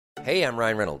Hey, I'm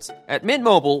Ryan Reynolds. At Mint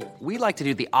Mobile, we like to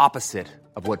do the opposite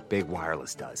of what Big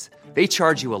Wireless does. They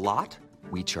charge you a lot,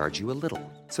 we charge you a little.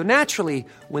 So naturally,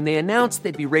 when they announced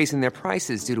they'd be raising their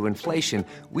prices due to inflation,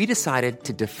 we decided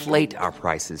to deflate our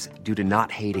prices due to not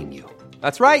hating you.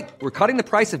 That's right. We're cutting the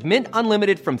price of Mint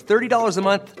Unlimited from $30 a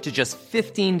month to just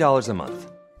 $15 a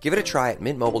month. Give it a try at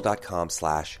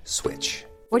mintmobile.com/switch.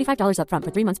 $45 up front for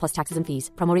 3 months plus taxes and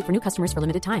fees. Promo rate for new customers for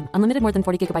limited time. Unlimited more than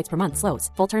 40 gigabytes per month. Slows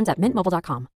full terms at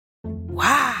mintmobile.com.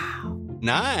 Wow.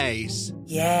 Nice.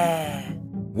 Yeah.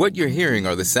 What you're hearing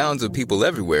are the sounds of people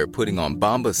everywhere putting on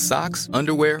Bombas socks,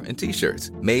 underwear, and T-shirts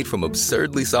made from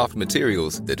absurdly soft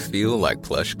materials that feel like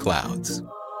plush clouds.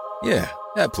 Yeah,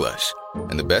 that plush.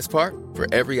 And the best part? For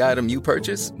every item you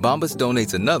purchase, Bombas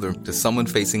donates another to someone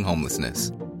facing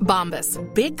homelessness. Bombas.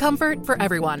 Big comfort for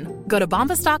everyone. Go to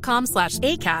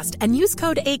bombas.com/ACAST and use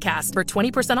code ACAST for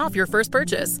 20% off your first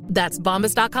purchase. That's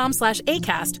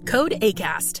bombas.com/ACAST. Code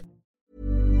ACAST.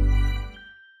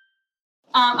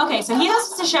 Okay, so he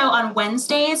hosts a show on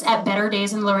Wednesdays at Better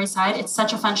Days in the Lower East Side. It's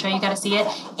such a fun show. You got to see it.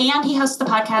 And he hosts the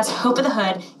podcast Hope of the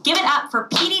Hood. Give it up for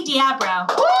Petey Diabro.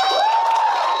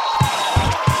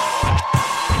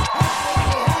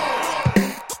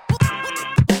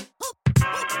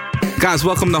 Guys,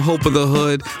 welcome to Hope of the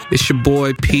Hood. It's your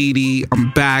boy, Petey. I'm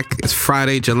back. It's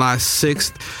Friday, July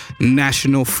 6th,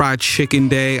 National Fried Chicken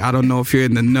Day. I don't know if you're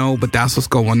in the know, but that's what's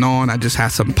going on. I just had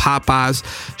some Popeyes.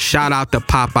 Shout out to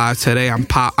Popeyes today. I'm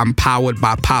powered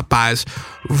by Popeyes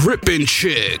Rippin'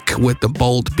 Chick with the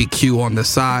bold BQ on the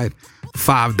side.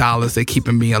 $5. They're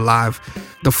keeping me alive.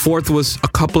 The 4th was a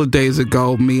couple of days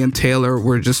ago. Me and Taylor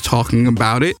were just talking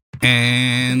about it.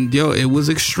 And, it was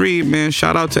extreme, man.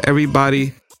 Shout out to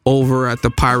everybody over at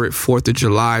the Pirate 4th of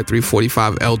July,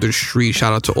 345 Elder Street.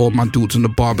 Shout out to all my dudes in the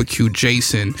barbecue.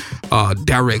 Jason,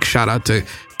 Derek. Shout out to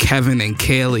Kevin and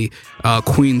Kaylee,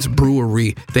 Queens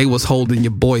Brewery. They was holding your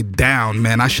boy down,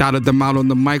 man. I shouted them out on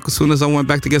the mic as soon as I went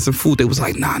back to get some food. They was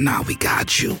like, nah, we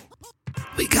got you.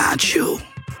 We got you.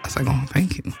 I was like, oh,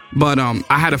 thank you. But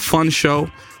I had a fun show.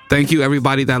 Thank you,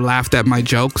 everybody that laughed at my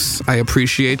jokes. I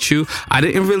appreciate you. I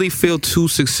didn't really feel too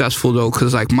successful, though,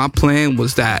 because my plan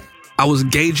was that I was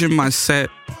gauging my set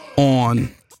on,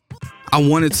 I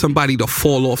wanted somebody to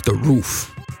fall off the roof.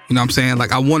 You know what I'm saying?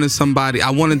 I wanted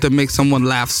to make someone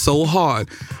laugh so hard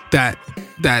that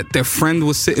their friend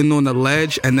was sitting on the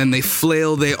ledge and then they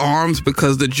flail their arms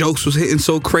because the jokes was hitting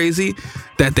so crazy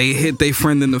that they hit their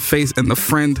friend in the face and the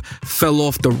friend fell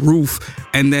off the roof.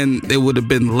 And then it would have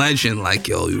been legend,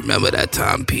 yo, you remember that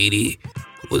time Petey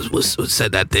was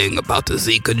said that thing about the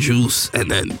Zika juice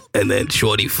and then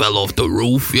Shorty fell off the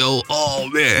roof, oh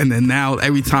man. And then now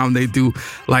every time they do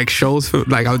shows for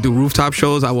I would do rooftop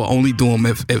shows, I will only do them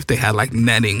if they had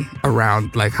netting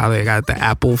around how they got the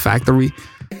Apple factory.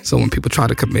 So when people try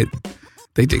to commit,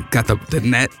 they got the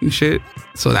net and shit.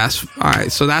 So that's all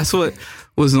right. So that's what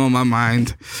was on my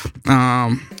mind.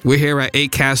 We're here at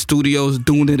ACAST Studios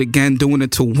doing it again, doing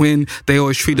it to win. They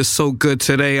always treat us so good.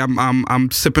 Today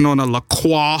I'm sipping on a La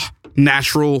Croix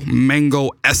natural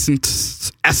mango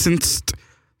essence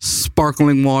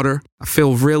sparkling water. I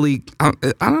feel really I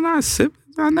don't know,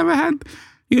 I never had,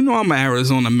 I'm an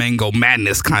Arizona mango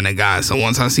madness kind of guy. So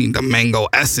once I seen the mango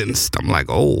essence, I'm like,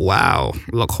 oh wow,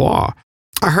 La Croix.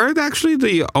 I heard actually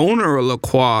the owner of La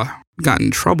Croix got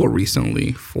in trouble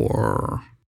recently for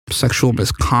sexual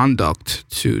misconduct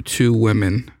to two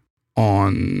women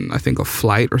on, I think, a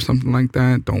flight or something like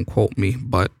that. Don't quote me,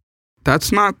 but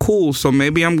that's not cool. So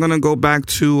maybe I'm going to go back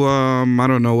to, I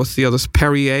don't know, what's the other,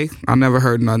 Perrier. I never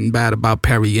heard nothing bad about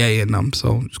Perrier in them,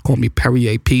 so just call me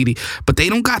Perrier Petey. But they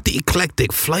don't got the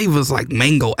eclectic flavors like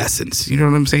mango essence. You know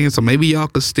what I'm saying? So maybe y'all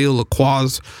could steal La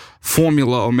Croix's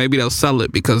formula, or maybe they'll sell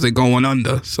it because they're going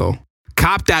under. So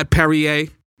cop that, Perrier.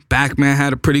 Back, man,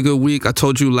 had a pretty good week. I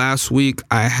told you last week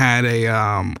I had a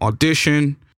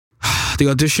audition. The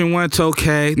audition went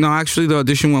okay. No, actually, the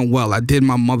audition went well. I did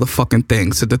my motherfucking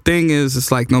thing. So the thing is, it's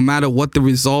no matter what the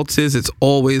results is, it's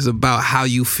always about how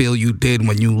you feel you did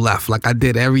when you left. I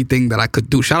did everything that I could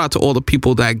do. Shout out to all the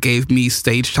people that gave me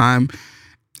stage time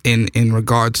in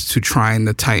regards to trying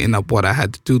to tighten up what I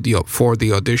had to do for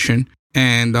the audition.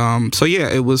 And so, yeah,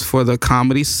 it was for the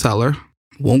Comedy Cellar.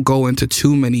 Won't go into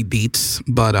too many deets,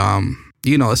 but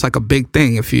it's a big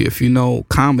thing. If you know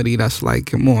comedy, that's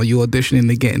come on, you auditioning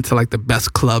to get into the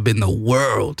best club in the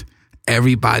world.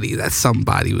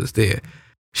 Somebody was there.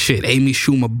 Shit, Amy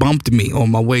Schumer bumped me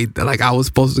on my way. I was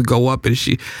supposed to go up and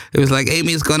it was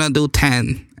Amy's gonna do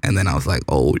 10. And then I was like,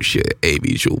 oh shit,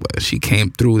 Amy Schumer. She came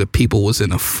through. The people was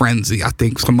in a frenzy. I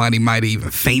think somebody might have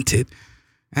even fainted.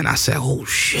 And I said, oh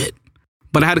shit.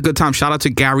 But I had a good time. Shout out to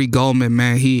Gary Goldman,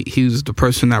 man. He's the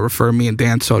person that referred me, and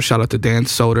Dan Soder. Shout out to Dan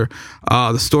Soder.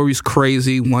 The story's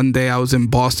crazy. One day I was in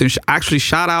Boston. Actually,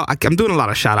 shout out. I'm doing a lot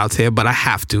of shout outs here, but I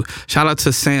have to. Shout out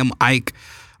to Sam Ike.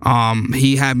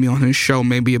 He had me on his show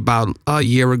maybe about a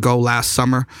year ago, last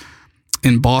summer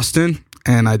in Boston,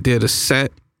 and I did a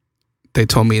set. They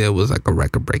told me it was like a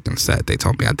record-breaking set. They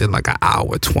told me I did like an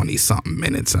hour, 20-something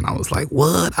minutes, and I was like,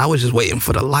 what? I was just waiting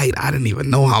for the light. I didn't even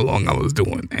know how long I was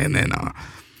doing. And then,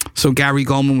 so Gary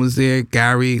Goldman was there.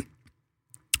 Gary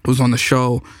was on the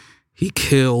show. He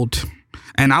killed.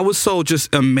 And I was so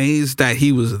just amazed that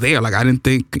he was there. Like, I didn't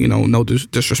think, no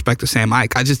disrespect to Sam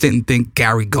Ike. I just didn't think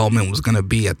Gary Goldman was going to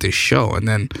be at this show. And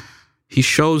then he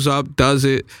shows up, does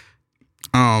it.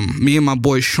 Me and my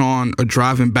boy Sean are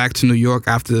driving back to New York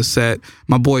after the set.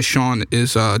 My boy Sean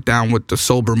is down with the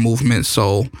sober movement,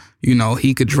 so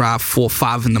he could drive 4 or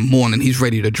 5 in the morning. He's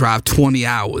ready to drive 20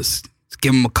 hours.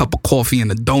 Give him a cup of coffee and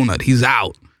a donut. He's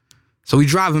out. So we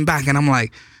driving back, and I'm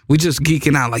like, we just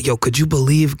geeking out. Like, yo, could you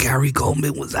believe Gary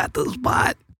Goldman was at the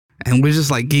spot? And we're just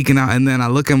like geeking out. And then I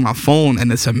look at my phone,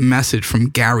 and it's a message from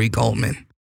Gary Goldman.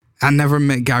 I never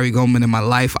met Gary Goldman in my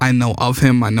life. I know of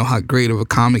him. I know how great of a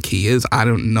comic he is. I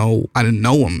didn't know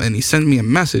him. And he sent me a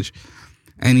message.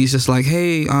 And he's just like,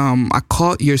 hey, I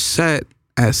caught your set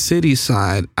at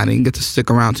Cityside. I didn't get to stick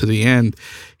around to the end.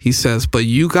 He says, but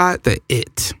you got the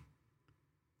it.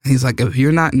 And he's like, if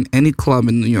you're not in any club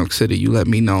in New York City, you let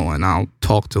me know, and I'll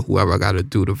talk to whoever I got to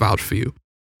do to vouch for you.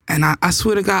 And I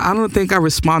swear to God, I don't think I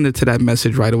responded to that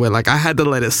message right away. Like, I had to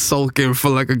let it soak in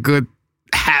for like a good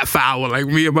half hour, like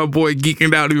me and my boy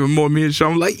geeking out even more. Me and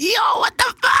Sean, like, yo, what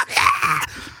the fuck? Yeah.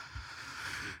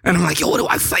 And I'm like, yo, what do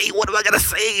I say? What am I gonna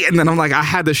say? And then I'm like, I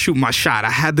had to shoot my shot. I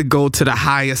had to go to the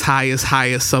highest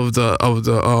of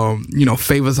the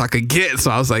favors I could get.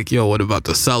 So I was like, yo, what about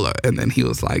the seller? And then he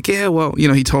was like, yeah, well,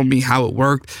 he told me how it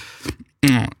worked.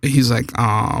 He's like,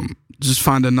 just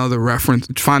find another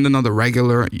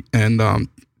regular, and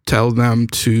tell them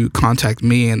to contact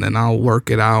me, and then I'll work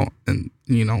it out, and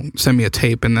send me a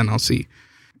tape, and then I'll see.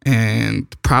 And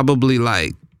probably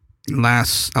like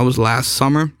last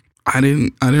summer, I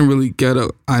didn't really get a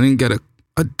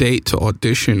date to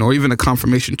audition, or even a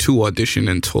confirmation to audition,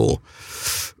 until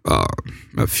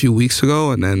a few weeks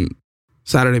ago. And then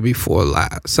last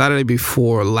Saturday.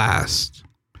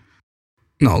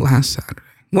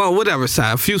 Well, whatever,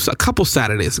 a couple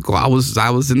Saturdays ago, I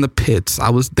was in the pits. I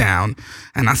was down,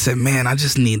 and I said, man, I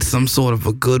just need some sort of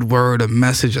a good word, a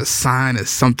message, a sign, or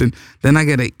something. Then I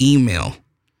get an email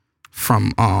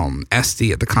from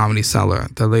Esty at the Comedy Cellar,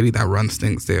 the lady that runs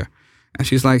things there. And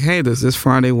she's like, hey, does this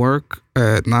Friday work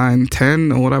at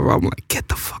 9:10 or whatever? I'm like, get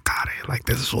the fuck out of here. Like,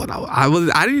 this is what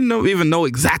I didn't even know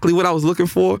exactly what I was looking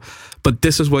for, but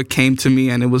this is what came to me,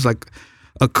 and it was like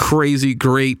a crazy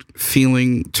great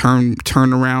feeling, turn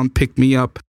around, pick me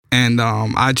up. And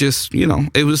I just,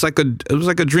 it was like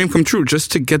a dream come true,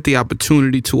 just to get the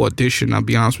opportunity to audition. I'll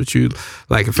be honest with you.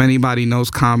 Like, if anybody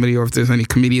knows comedy, or if there's any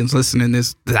comedians listening,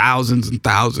 there's thousands and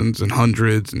thousands and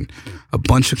hundreds and a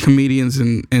bunch of comedians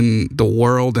in the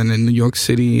world and in New York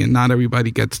City, and not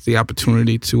everybody gets the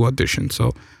opportunity to audition.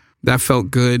 So that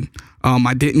felt good.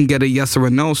 I didn't get a yes or a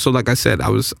no. So like I said, I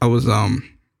was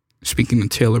speaking to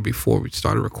Taylor before we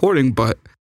started recording, but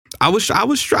I was a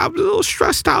little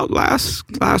stressed out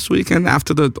last weekend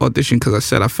after the audition, because I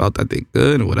said I felt I did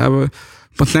good or whatever.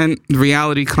 But then the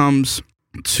reality comes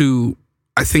to,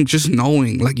 I think, just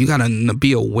knowing, like, you gotta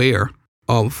be aware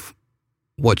of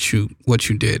what you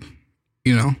did.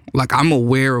 Like, I'm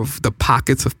aware of the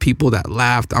pockets of people that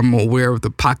laughed. I'm aware of the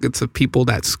pockets of people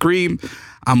that screamed.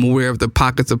 I'm aware of the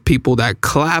pockets of people that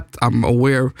clapped. I'm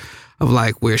aware of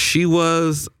like where she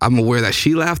was. I'm aware that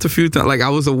she laughed a few times. Like, I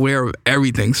was aware of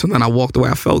everything. So then I walked away.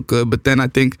 I felt good. But then I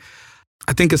think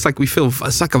it's like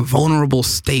it's like a vulnerable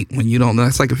state when you don't know.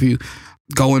 It's like if you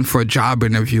go in for a job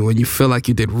interview and you feel like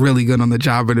you did really good on the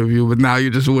job interview, but now you're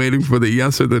just waiting for the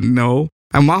yes or the no.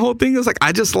 And my whole thing is like,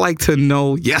 I just like to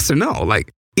know yes or no.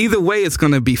 Like, either way, it's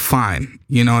going to be fine.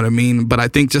 You know what I mean? But I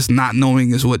think just not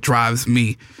knowing is what drives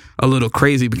me a little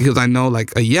crazy, because I know,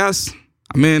 like, a yes,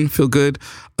 I'm in, feel good.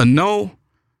 A no,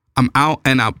 I'm out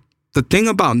and out. The thing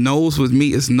about no's with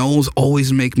me is no's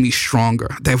always make me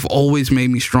stronger. They've always made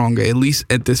me stronger, at least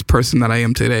at this person that I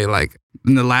am today. Like,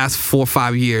 in the last 4 or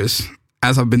 5 years,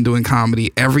 as I've been doing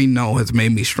comedy, every no has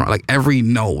made me strong. Like, every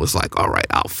no was like, all right,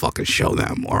 I'll fucking show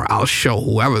them, or I'll show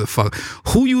whoever the fuck.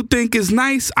 Who you think is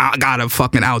nice, I gotta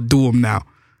fucking outdo them now.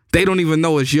 They don't even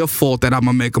know it's your fault that I'm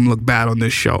gonna make them look bad on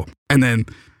this show. And then,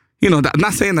 I'm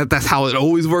not saying that that's how it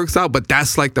always works out, but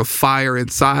that's like the fire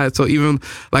inside. So even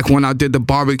like when I did the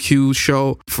barbecue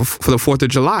show for the 4th of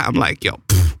July, I'm like, yo,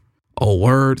 oh,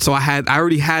 word. So I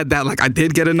already had that. Like, I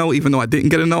did get a no, even though I didn't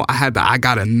get a no. I had that I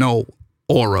got a no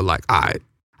aura. Like, I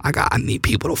need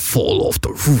people to fall off the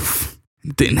roof.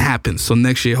 It didn't happen. So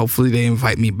next year, hopefully they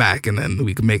invite me back and then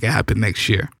we can make it happen next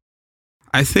year.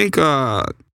 I think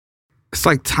it's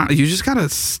like time. You just got to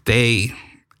stay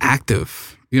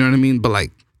active. You know what I mean? But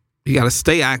like, you got to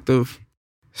stay active,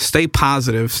 stay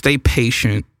positive, stay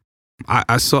patient.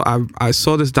 I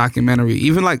saw this documentary,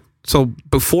 even like, so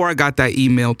before I got that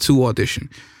email to audition,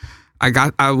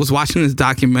 I was watching this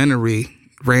documentary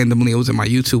randomly. It was in my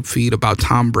YouTube feed about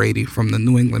Tom Brady from the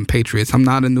New England Patriots. I'm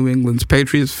not a New England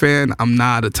Patriots fan. I'm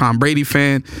not a Tom Brady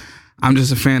fan. I'm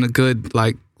just a fan of good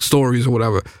like stories or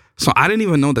whatever. So I didn't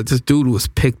even know that this dude was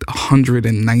picked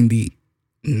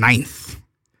 199th.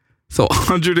 So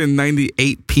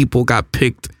 198 people got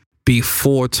picked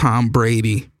before Tom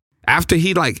Brady. After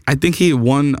he I think he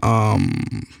won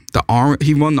the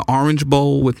Orange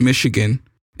Bowl with Michigan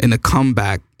in a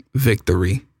comeback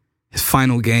victory, his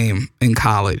final game in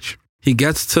college. He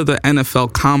gets to the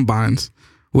NFL combines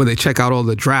where they check out all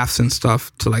the drafts and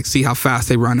stuff to like see how fast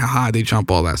they run, how high they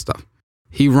jump, all that stuff.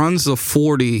 He runs the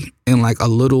 40 in like a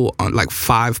little, like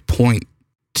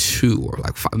 5.2 or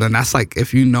like 5. Then that's like,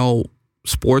 if you know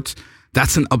sports,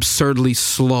 that's an absurdly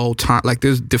slow time. Like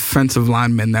there's defensive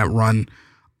linemen that run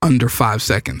under 5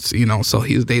 seconds, you know? So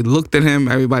they looked at him,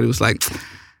 everybody was like,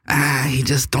 he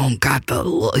just don't got the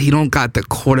look. He don't got the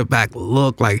quarterback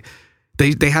look. Like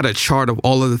they had a chart of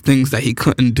all of the things that he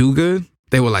couldn't do good.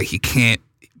 They were like, he can't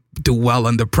do well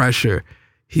under pressure.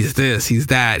 He's this, he's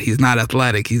that. He's not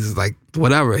athletic. He's like,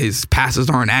 whatever. His passes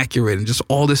aren't accurate and just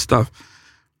all this stuff.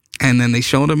 And then they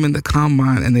showed him in the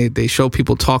combine and they showed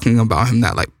people talking about him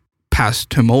that like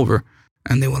passed him over.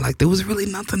 And they were like, there was really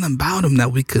nothing about him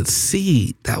that we could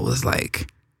see that was like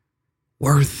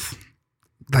worth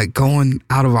like going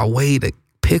out of our way to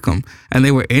pick him. And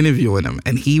they were interviewing him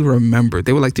and he remembered.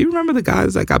 They were like, do you remember the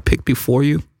guys that got picked before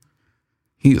you?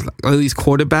 He was like, all these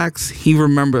quarterbacks. He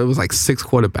remembered it was like 6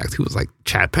 quarterbacks. He was like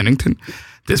Chad Pennington,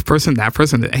 this person, that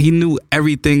person. He knew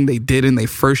everything they did in their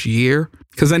first year.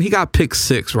 Because then he got picked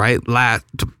 6, right?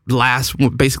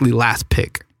 Basically last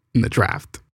pick in the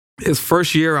draft. His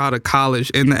first year out of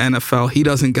college in the NFL, he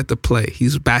doesn't get to play.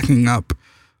 He's backing up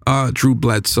Drew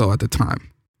Bledsoe at the time.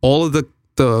 All of the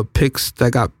picks the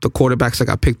quarterbacks that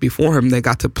got picked before him, they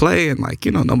got to play, and like,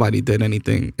 you know, nobody did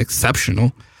anything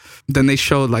exceptional. Then they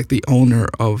showed like the owner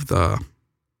of the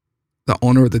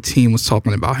team was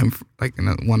talking about him like in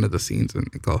one of the scenes, and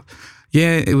they go,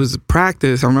 yeah, it was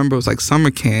practice. I remember it was like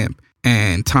summer camp,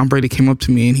 and Tom Brady came up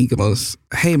to me and he goes,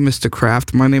 hey, Mr.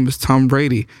 Kraft, my name is Tom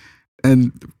Brady.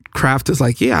 And Kraft is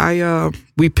like, yeah,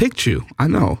 we picked you. I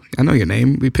know your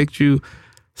name. We picked you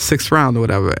 6th round or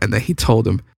whatever. And then he told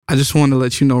him, I just want to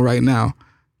let you know right now,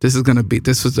 this was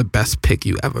the best pick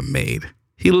you ever made.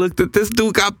 He looked at this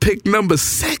dude, got picked number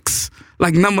 6,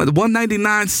 like number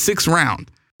 199, 6th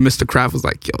round. Mr. Kraft was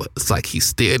like, yo, it's like he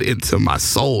stared into my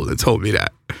soul and told me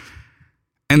that.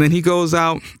 And then he goes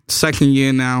out, 2nd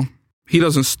year now. He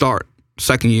doesn't start,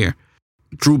 2nd year.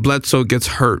 Drew Bledsoe gets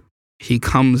hurt. He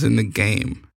comes in the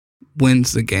game,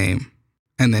 wins the game.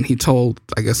 And then he told,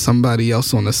 I guess, somebody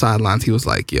else on the sidelines, he was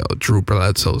like, yo, Drew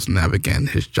Bledsoe's never getting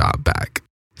his job back.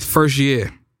 First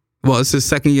year, well, it's his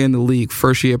 2nd year in the league,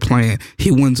 first year playing,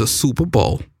 he wins a Super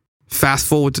Bowl. Fast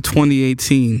forward to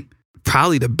 2018,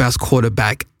 probably the best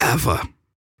quarterback ever.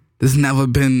 There's never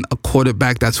been a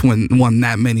quarterback that's won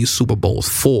that many Super Bowls,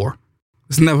 4.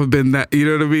 It's never been that, you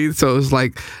know what I mean? So it's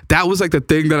like, that was like the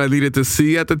thing that I needed to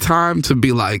see at the time to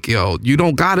be like, yo, you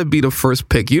don't got to be the first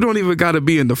pick. You don't even got to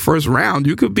be in the first round.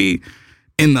 You could be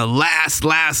in the last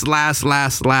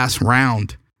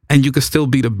round and you could still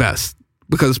be the best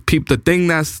because the thing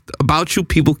that's about you,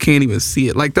 people can't even see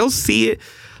it. Like they'll see it.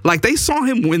 Like they saw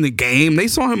him win the game. They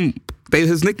saw him,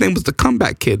 his nickname was the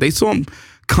comeback kid. They saw him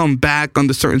come back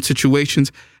under certain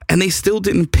situations and they still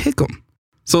didn't pick him.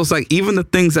 So it's like even the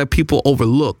things that people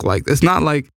overlook, like it's not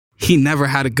like he never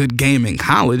had a good game in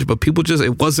college, but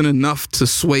it wasn't enough to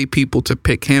sway people to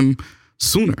pick him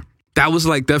sooner. That was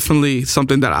like definitely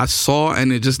something that I saw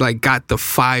and it just like got the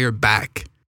fire back.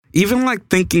 Even like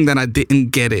thinking that I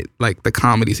didn't get it, like the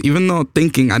comedies, even though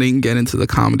thinking I didn't get into the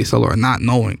comedy cellar or not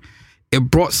knowing, it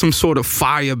brought some sort of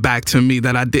fire back to me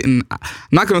that I'm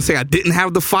not going to say I didn't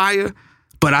have the fire,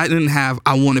 but I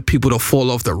wanted people to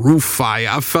fall off the roof fire.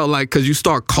 I felt like, because you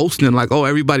start coasting, like, oh,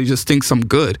 everybody just thinks I'm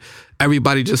good.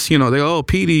 Everybody just, you know, they go, oh,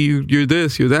 Petey, you're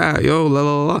this, you're that, yo, la,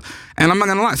 la, la. And I'm not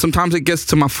going to lie, sometimes it gets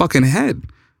to my fucking head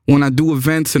when I do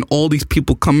events and all these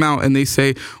people come out and they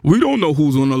say, we don't know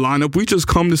who's on the lineup, we just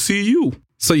come to see you.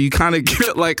 So you kind of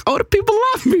get like, oh, the people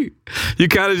love me. You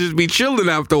kind of just be chilling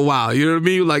after a while. You know what I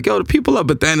mean? You're like, yo, the people love.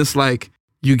 But then it's like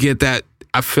you get that.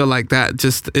 I feel like that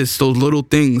just it's those little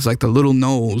things, like the little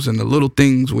no's and the little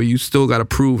things where you still got to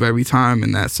prove every time.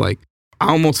 And that's like,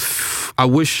 I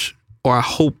wish or I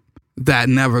hope that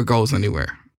never goes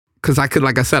anywhere. Because I could,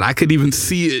 like I said, I could even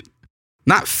see it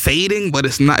not fading, but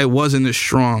it wasn't as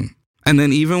strong. And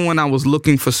then even when I was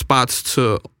looking for spots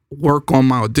to work on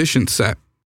my audition set,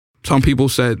 some people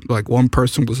said, like one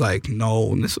person was like,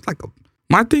 no. And this is like,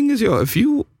 my thing is, yo, if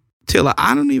you, Taylor,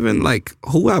 I don't even like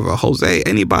whoever, Jose,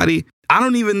 anybody, I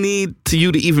don't even need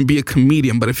you to even be a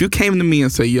comedian. But if you came to me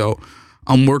and say, yo,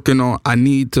 I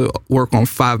need to work on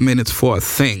 5 minutes for a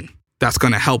thing that's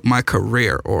going to help my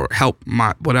career or help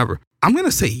my whatever, I'm going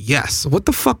to say yes. What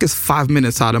the fuck is 5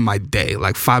 minutes out of my day?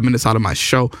 Like 5 minutes out of my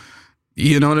show?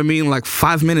 You know what I mean? Like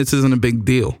 5 minutes isn't a big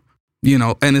deal. You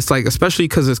know, and it's like, especially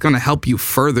because it's going to help you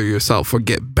further yourself or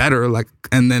get better. Like,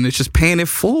 and then it's just paying it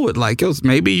forward. Like, yo,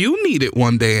 maybe you need it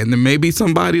one day and then maybe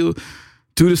somebody will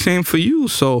do the same for you.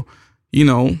 So, you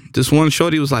know, this one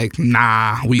shorty was like,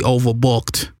 nah, we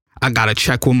overbooked. I got to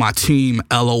check with my team,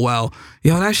 LOL.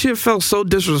 Yo, that shit felt so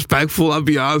disrespectful, I'll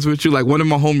be honest with you. Like, one of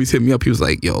my homies hit me up. He was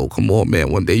like, yo, come on,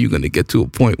 man. One day you're going to get to a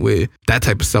point where that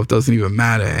type of stuff doesn't even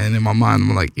matter. And in my mind,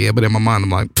 I'm like, yeah, but in my mind, I'm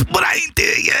like, but I ain't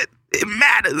there yet. It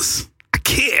matters. I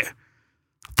care.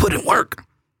 Put in work.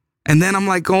 And then I'm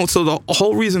like going, so the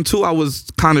whole reason too I was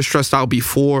kind of stressed out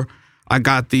before I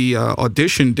got the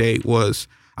audition date was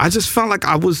I just felt like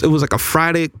it was like a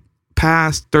Friday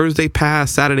pass, Thursday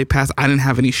pass, Saturday pass. I didn't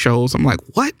have any shows. I'm like,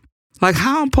 what? Like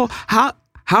how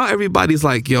everybody's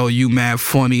like, yo, you mad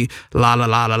funny, la la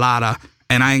la la la la,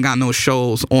 and I ain't got no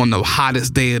shows on the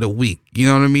hottest day of the week. You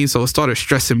know what I mean? So it started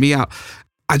stressing me out.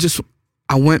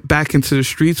 I went back into the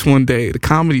streets one day, the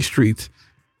comedy streets,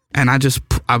 and I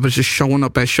was just showing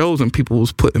up at shows and people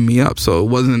was putting me up. So it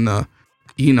wasn't, like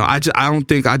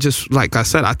I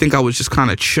said, I think I was just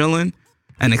kind of chilling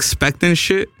and expecting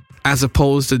shit as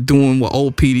opposed to doing what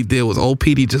old PD did. Was old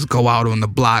PD just go out on the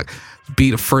block,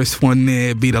 be the first one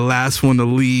there, be the last one to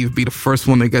leave, be the first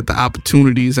one to get the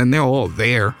opportunities, and they're all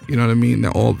there. You know what I mean?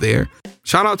 They're all there.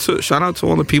 Shout out to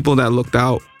all the people that looked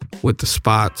out with the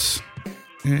spots.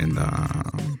 And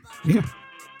yeah,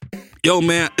 yo,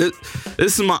 man,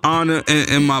 this is my honor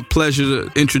and my pleasure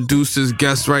to introduce this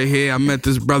guest right here. I met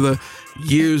this brother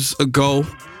years ago.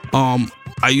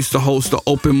 I used to host an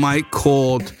open mic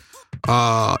called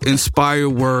Inspired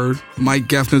Word, Mike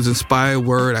Geffner's Inspired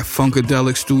Word at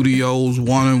Funkadelic Studios,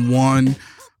 1-on-1,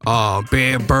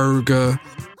 Bad Burger,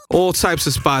 all types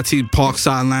of spots.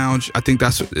 Parkside Lounge. I think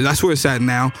that's where it's at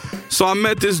now. So I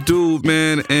met this dude,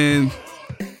 man, and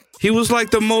he was like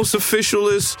the most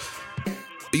officialist,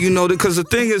 you know, because the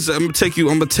thing is, I'm gonna take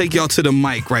y'all to the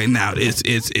mic right now.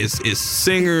 It's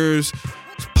singers,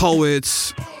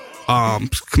 poets,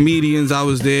 comedians. I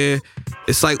was there.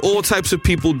 It's like all types of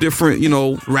people, different, you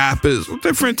know, rappers,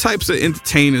 different types of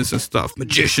entertainers and stuff,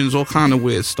 magicians, all kind of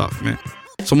weird stuff, man.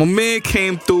 So my man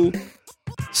came through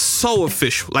so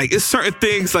official. Like it's certain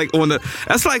things like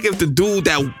that's like if the dude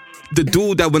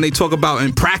that when they talk about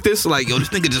in practice, like, yo, this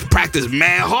nigga just practice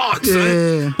mad hard, son.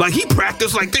 Yeah. Like, he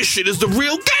practiced like this shit is the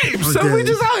real game, son. Okay. We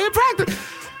just out here practice.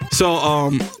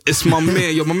 So, it's my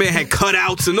man. Yo, my man had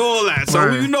cutouts and all that.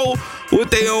 So, you know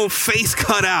what they own face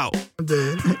cut out.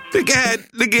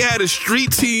 Nigga had a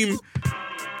street team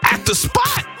at the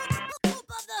spot.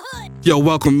 Yo,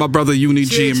 welcome, my brother Uni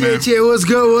G, man. What's good?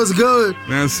 You know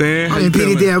what I'm saying? I'm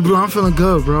bro. I'm feeling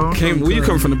good, bro. Where you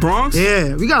come from, the Bronx?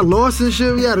 Yeah, we got lost and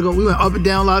shit. We went up and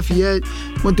down Lafayette,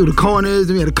 went through the corners,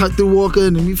 then we had to cut through Walker,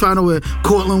 and then we found out where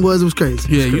Cortland was. It was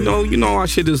crazy. Yeah, you know our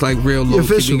shit is like real low.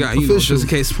 Official, just in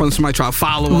case somebody try to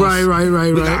follow us. Right.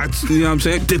 You know what I'm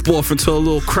saying? Dip off into a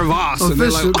little crevasse. Official. And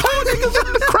they're like, oh, niggas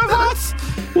in the crevasse.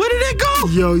 Where did it go?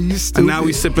 Yo, you stupid. And now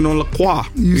we sipping on La Croix.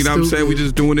 You know what I'm saying? We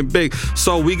just doing it big.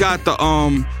 So we got the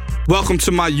Welcome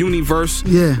to My Universe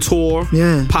tour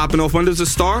popping off. When does it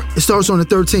start? It starts on the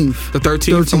 13th. The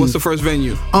 13th? And what's the first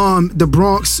venue? The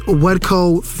Bronx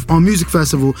Wedco Music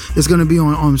Festival. It's going to be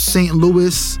on St.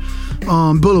 Louis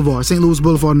Boulevard, St. Louis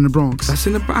Boulevard in the Bronx. That's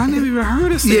in the. I never even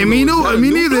heard of St. Louis. Me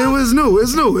neither. It was new.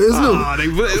 It's new.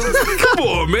 Come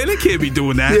on, man. They can't be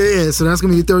doing that. Yeah. So that's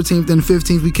gonna be the 13th and the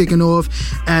 15th. We kicking off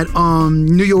at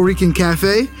New Yorican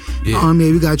Cafe. Yeah.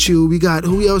 We got you. We got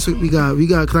who else? We got.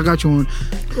 Cause I got you on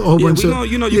a whole bunch of.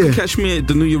 You can catch me at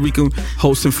the New Yorican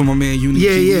hosting for my man Uni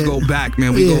G. We go back,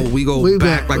 man. We go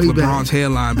back like LeBron's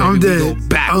hairline, baby. I'm dead. We go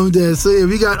back. I'm dead. So yeah,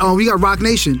 we got Rock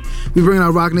Nation. We bringing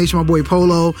out Rock Nation. My boy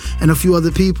Polo and a few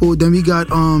other people. Then we got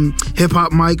Hip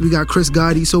Hop Mike. We got Chris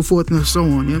Gotti, so forth and so on.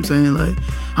 You know what I'm saying? Like,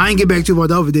 I ain't get back to you about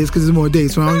the other days because there's more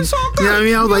dates. So That's all good. You know what I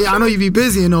mean? I was like, I know you be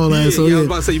busy and all that. So I was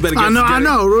about to say, you better get I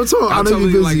know, real talk. I know you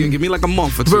be busy. Like, give me like a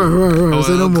month or two. Right.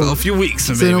 Say no more. A few weeks,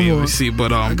 and Say maybe no more. we see.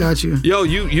 But I got you. Yo,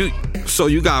 so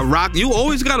you got Rock. You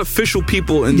always got official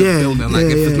people in the building. Like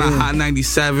if it's not Hot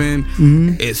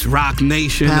 97, it's Rock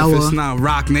Nation. Power. If it's not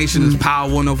Rock Nation, it's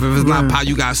Power 105. If it's not Power,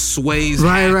 you got Sway's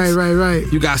hats. Right.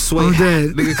 You got Sway I'm hat. dead.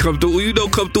 Nigga come through.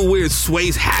 Come through wearing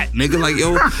Sway's hat. Nigga like,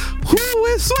 yo,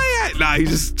 where's Sway at? Nah, he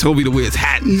just told me to wear his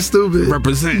hat. You stupid.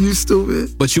 Represent. You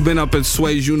stupid. But you been up in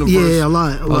Sway's universe. Yeah, a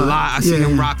lot. I see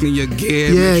him rocking your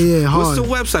gear. Yeah, What's hard.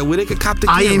 the website where they can cop the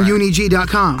gear?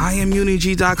 IamUniG.com.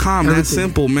 IamUniG.com. That's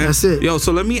simple, man. That's it. Yo,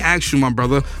 so let me ask you, my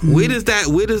brother, where does that?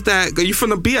 You from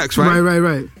the BX, right?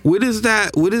 Right. Where does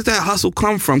that hustle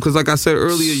come from? Because like I said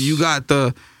earlier,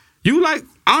 you like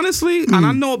honestly, and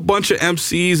I know a bunch of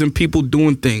MCs and people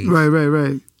doing things.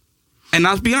 Right. And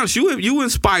I'll be honest, you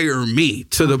inspire me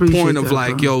to the point of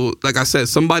like, bro. Yo, like I said,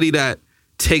 somebody that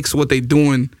takes what they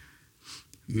doing,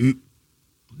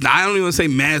 I don't even say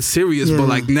mad serious, but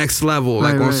like next level,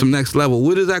 like on some next level.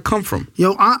 Where does that come from?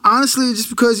 Yo, honestly, just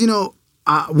because,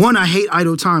 I hate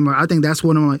idle time. Like, I think that's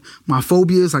one of my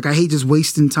phobias. Like, I hate just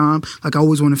wasting time. Like, I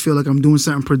always want to feel like I'm doing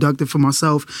something productive for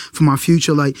myself, for my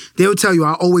future. Like, they'll tell you,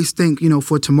 I always think,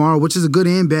 for tomorrow, which is a good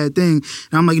and bad thing.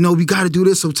 And I'm like, we got to do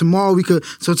this. So tomorrow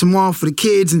tomorrow for the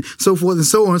kids and so forth and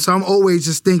so on. So I'm always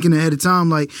just thinking ahead of time.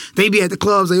 Like, they be at the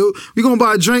clubs, like, oh, we going to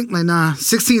buy a drink? Like, nah,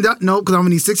 $16. No, because I'm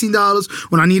going to need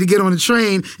 $16 when I need to get on the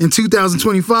train in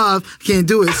 2025. Can't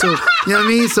do it. So, you know what I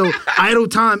mean? So idle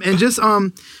time and just,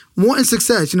 wanting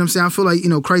success, you know what I'm saying? I feel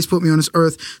like, Christ put me on this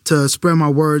earth to spread my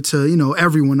word to,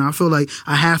 everyone. I feel like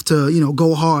I have to,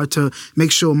 go hard to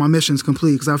make sure my mission's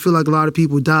complete because I feel like a lot of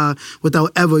people die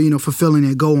without ever, fulfilling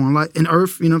their goal on in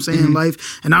earth, you know what I'm saying, in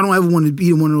life. And I don't ever want to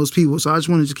be one of those people. So I just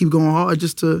want to just keep going hard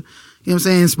just to, you know what I'm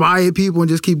saying, inspire people and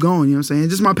just keep going, you know what I'm saying?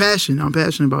 Just my passion. I'm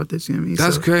passionate about this, you know what I mean?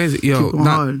 That's crazy. Yo,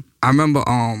 hard. I remember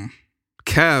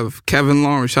Kevin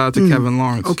Lawrence. Shout out to Kevin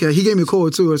Lawrence. Okay, he gave me a call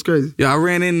too. That's crazy. Yeah, I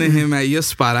ran into him at your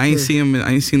spot. I ain't seen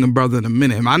the brother in a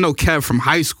minute. I know Kev from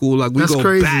high school. Like we go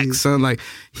crazy. back, son. Like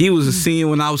he was a senior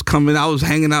when I was coming. I was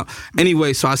hanging out.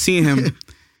 Anyway, so I seen him.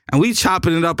 And we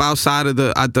chopping it up outside of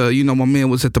my man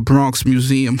was at the Bronx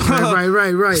Museum. Right.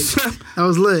 That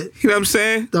was lit. You know what I'm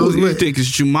saying? That was lit. You think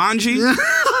it's Jumanji? Yeah.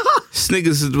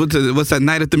 Niggas, what's that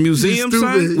night at the museum,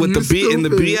 son? With the B in the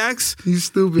BX? You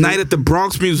stupid. Night at the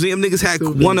Bronx Museum. Niggas had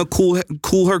one of Cool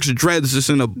Herc's dreads just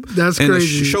in a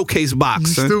showcase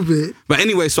box. You stupid. But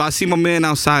anyway, so I see my man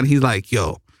outside and he's like,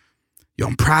 yo,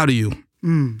 I'm proud of you.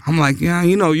 I'm like, yeah,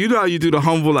 you know how you do the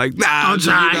humble, like, nah, I'm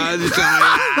trying.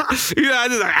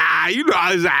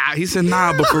 He said,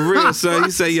 nah, but for real, son.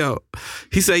 He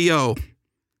said, yo,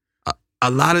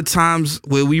 a lot of times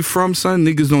where we from, son,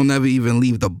 niggas don't ever even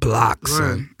leave the block,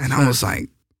 son. And I was like,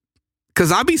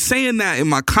 because I be saying that in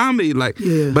my comedy, like,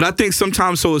 but I think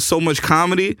sometimes it's so much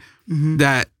comedy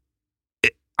that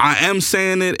I am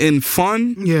saying it in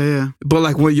fun. Yeah. But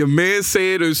like when your man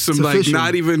say it or some like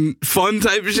not even fun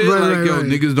type of shit,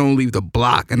 niggas don't leave the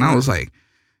block. And I was like,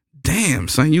 damn,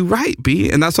 son, you right,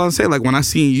 B. And that's what I'm saying. Like when I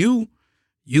seen you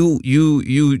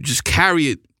just carry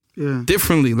it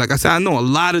differently. Like I said, I know a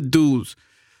lot of dudes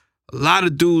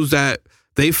that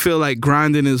they feel like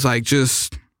grinding is like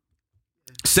just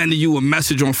sending you a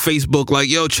message on Facebook like,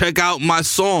 yo, check out my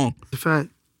song. It's a fact.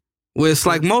 Where it's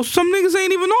like some niggas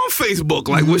ain't even on Facebook.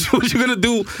 Like, what you gonna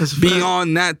do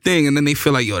beyond that thing? And then they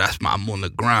feel like, yo, I'm on the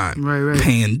grind. Right.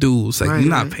 Paying dues. Like, you're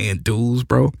not paying dues,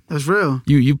 bro. That's real.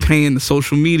 You paying the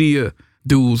social media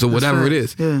dues or whatever it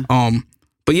is. Yeah.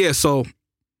 But yeah, so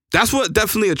that's what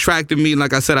definitely attracted me.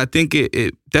 Like I said, I think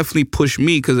it definitely pushed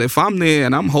me because if I'm there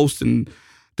and I'm hosting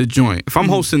the joint, if I'm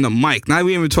hosting the mic, not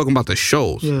even talking about the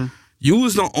shows, you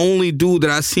was the only dude that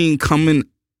I seen coming.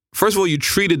 First of all, you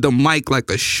treated the mic like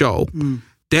a show.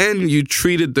 Then you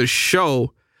treated the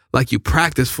show like you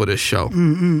practiced for the show. You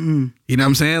know what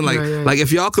I'm saying? Like, like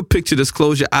if y'all could picture this,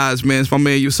 close your eyes, man. It's my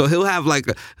man. So he'll have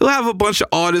a bunch of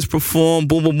artists perform,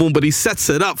 boom, boom, boom, but he sets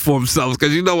it up for himself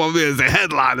because my man is a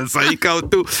headliner. So he come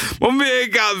through. My man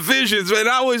got visions, man.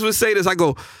 I always would say this. I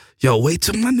go, yo, wait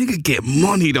till my nigga get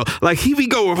money though. Like he be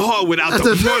going hard without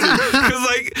the money.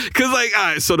 Cause like, all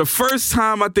right. So the first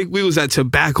time I think we was at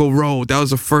Tobacco Road. That was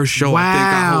the first show I think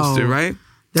I hosted, right?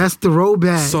 That's the road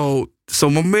back. So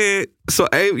my man. So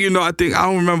I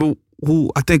don't remember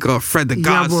who. I think Fred the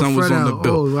Godson was on the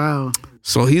bill. Oh wow.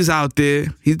 So he's out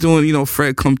there. He's doing.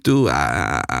 Fred come through.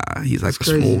 He's like a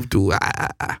smooth dude.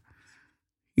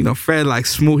 Fred like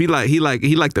smooth. He like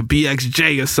the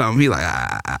BXJ or something. He like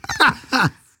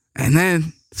And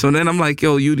then I'm like,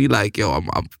 yo, Yudi, like, yo,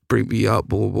 I'm bring me up,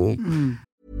 boom, boom.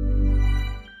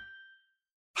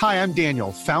 Hi, I'm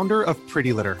Daniel, founder of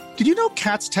Pretty Litter. Did you know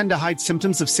cats tend to hide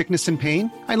symptoms of sickness and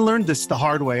pain? I learned this the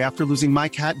hard way after losing my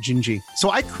cat, Gingy. So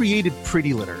I created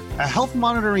Pretty Litter, a health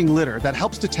monitoring litter that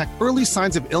helps detect early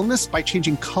signs of illness by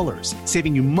changing colors,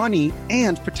 saving you money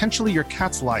and potentially your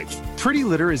cat's life. Pretty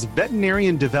Litter is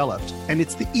veterinarian developed, and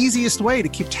it's the easiest way to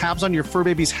keep tabs on your fur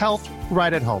baby's health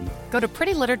right at home. Go to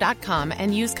prettylitter.com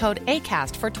and use code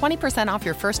ACAST for 20% off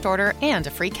your first order and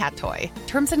a free cat toy.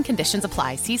 Terms and conditions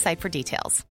apply. See site for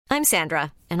details. I'm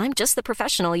Sandra, and I'm just the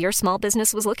professional your small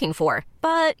business was looking for.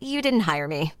 But you didn't hire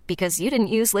me because you didn't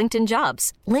use LinkedIn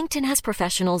Jobs. LinkedIn has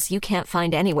professionals you can't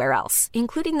find anywhere else,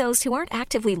 including those who aren't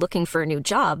actively looking for a new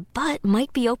job, but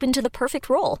might be open to the perfect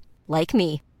role, like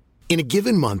me. In a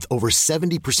given month, over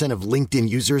 70% of LinkedIn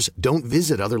users don't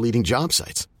visit other leading job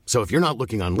sites. So if you're not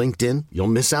looking on LinkedIn, you'll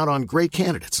miss out on great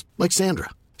candidates like Sandra.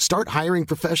 Start hiring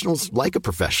professionals like a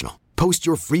professional. Post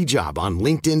your free job on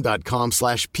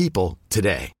linkedin.com/people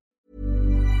today.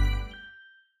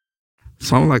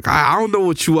 So I'm like, I don't know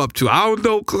what you up to. I don't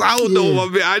know, cause I don't know. I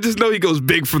mean, I just know he goes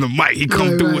big from the mic. He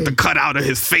come through with the cutout of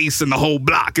his face and the whole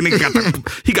block, and he got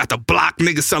the block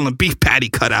nigga selling beef patty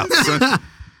cutouts.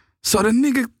 So the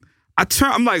nigga,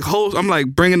 I'm like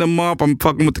bringing him up. I'm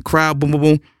fucking with the crowd. Boom, boom,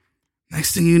 boom.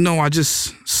 Next thing you know, I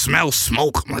just smell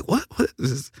smoke. I'm like, what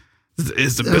is this?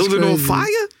 Is the building on fire?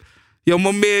 Yo,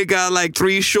 my man got like 4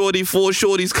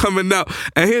 shorties coming out.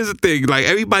 And here's the thing, like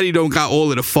everybody don't got all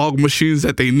of the fog machines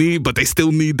that they need, but they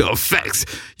still need the effects.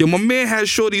 Yo, my man had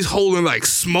shorties holding like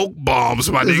smoke bombs,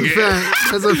 my nigga.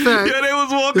 That's a fact. Yeah, they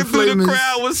was walking through the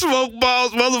crowd with smoke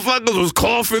bombs. Motherfuckers was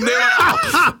coughing. They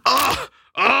like,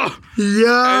 yeah.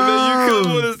 And then you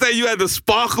couldn't want to say you had the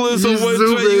sparklers or what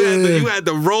you had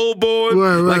the robe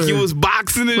on, like you was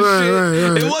boxing and shit.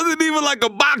 Right. It wasn't even like a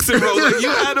boxing robe. Like you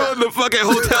had on the fucking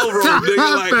hotel robe,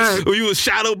 nigga. Like you was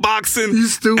shadow boxing. You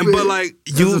stupid. But like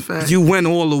you went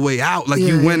all the way out. Like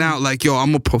you went out like, yo, I'm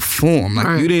gonna perform.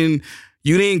 Like you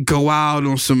didn't go out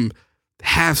on some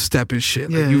half step and shit.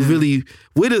 Like you really,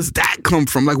 where does that come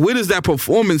from? Like where does that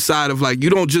performance side of like, you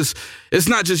don't just, it's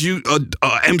not just you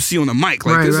MC on the mic.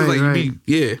 Like this is like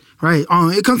Right.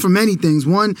 It comes from many things.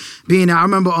 One being that I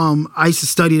remember I used to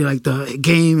study like the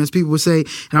game, as people would say.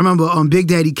 And I remember Big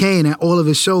Daddy Kane at all of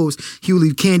his shows, he would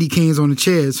leave candy canes on the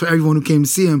chairs for everyone who came to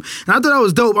see him. And I thought that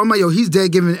was dope. I'm like, yo, he's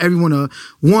dead giving everyone a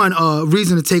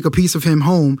reason to take a piece of him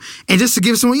home. And just to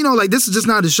give someone, you know, like this is just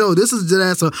not a show. This is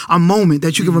just a moment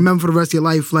that you can remember for the rest of your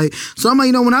life. Like, so I'm like,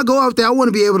 you know, when I go out there, I want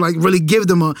to be able to like really give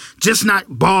them just not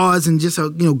bars and just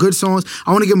good songs.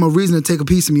 I want to give them a reason to take a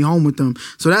piece of me home with them.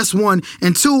 So that's one.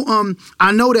 And two,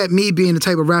 I know that me being the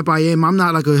type of rapper I am, I'm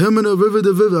not like a him in the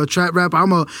river, a trap rapper.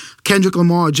 I'm a Kendrick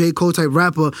Lamar, J. Cole type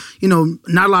rapper. You know,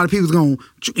 not a lot of people's going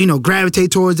to,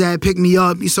 gravitate towards that, pick me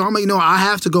up. So I'm like, I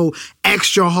have to go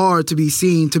extra hard to be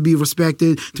seen, to be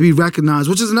respected, to be recognized,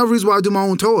 which is another reason why I do my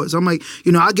own tours. I'm like,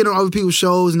 I get on other people's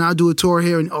shows and I do a tour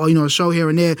here or a show here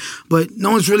and there, but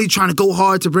no one's really trying to go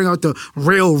hard to bring out the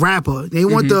real rapper. They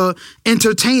want the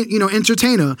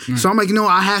entertainer. Right. So I'm like,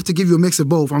 I have to give you a mix of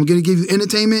both. I'm going to give you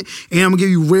entertainment and I'm going to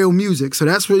give you real music. So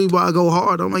that's really why I go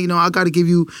hard. I'm like, I got to give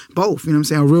you both. You know what I'm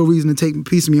saying? A real reason to take a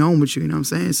piece of me home with you. You know what I'm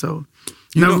saying? So,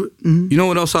 you know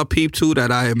what else I peep too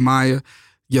that I admire?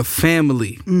 Your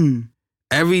family.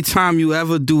 Every time you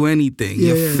ever do anything,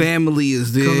 your family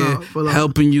is there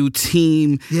helping you,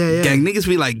 team, gang. Niggas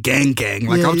be like gang.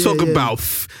 Like I'm talking about.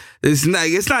 It's not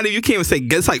even, you can't even say,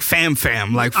 it's like fam.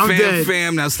 Like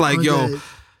fam. That's like,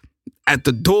 at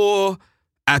the door,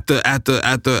 at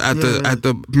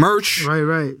the merch.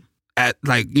 Right. At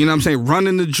like, you know what I'm saying,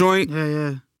 running the joint.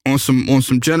 On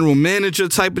some general manager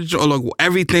type of job. Like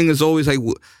everything is always like,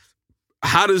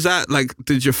 how does that, like,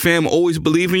 did your fam always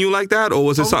believe in you like that? Or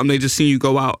was it something they just seen you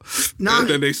go out and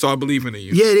then they started believing in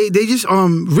you? Yeah, they just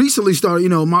recently started,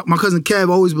 my cousin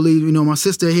Kev always believed, my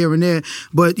sister here and there.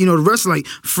 But, the rest are like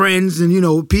friends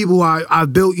and, people I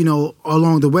built,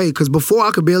 along the way. Because before I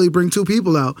could barely bring 2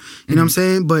 people out. You know what I'm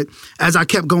saying? But as I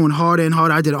kept going harder and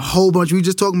harder, I did a whole bunch. We were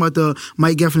just talking about the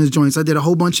Mike Geffner's joints. I did a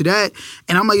whole bunch of that.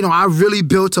 And I'm like, I really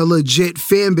built a legit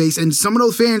fan base. And some of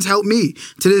those fans helped me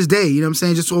to this day. You know what I'm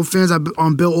saying? Just all fans I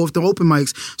built off the open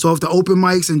mics. So off the open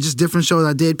mics and just different shows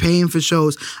I did, paying for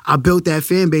shows, I built that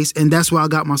fan base, and that's where I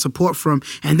got my support from.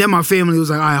 And then my family was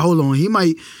like, all right, hold on, he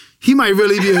might he might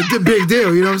really be a big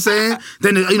deal, you know what I'm saying?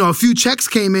 Then, a few checks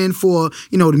came in for,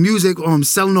 the music,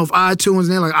 selling off iTunes,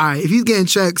 and they're like, all right, if he's getting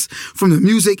checks from the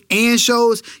music and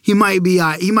shows, he might be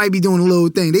doing a little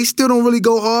thing. They still don't really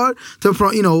go hard to,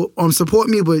 support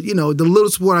me, but, the little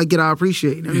support I get, I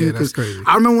appreciate. That's crazy.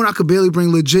 I remember when I could barely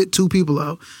bring legit 2 people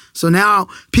out. So now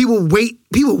people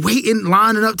waiting,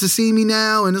 lining up to see me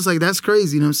now, and it's like, that's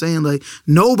crazy, you know what I'm saying? Like,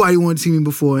 nobody wanted to see me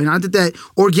before, and I did that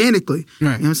organically, right. You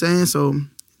know what I'm saying? So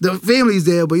the family's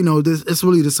there, but it's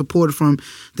really the support from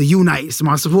the Unites,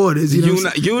 my supporters. You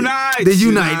know Unites, the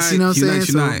Unites. You know what I'm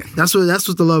saying? So that's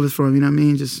what the love is from. You know what I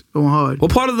mean? Just going hard.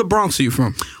 What part of the Bronx are you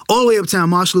from? All the way uptown,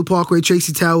 Marshall Parkway,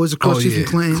 Tracy Towers, across street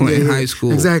from Clinton. High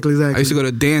School. Exactly. I used to go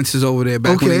to dances over there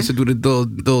back when they used to do the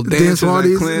little dances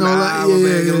parties at Clinton.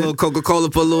 Get a little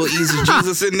Coca-Cola, put a little Easy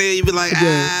Jesus in there. You be like,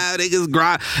 niggas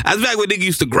grind. That's back when niggas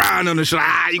used to grind on the show.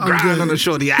 You grind on the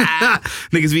shorty.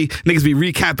 Niggas be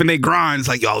recapping their grinds.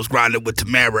 Like, yo, I was grinding with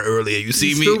Tamara earlier. You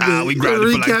see me? We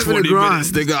grinded for like 20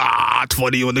 minutes. Nigga,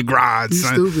 20 on the grind,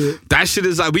 son. Stupid. That shit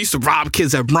is like, we used to rob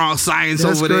kids at Bronx Science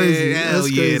over there. Hell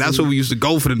yeah. That's what we used to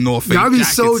go for the North Face. Y'all be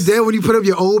so dead when you put up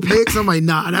your old pics. I'm like,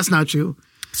 nah, that's not you.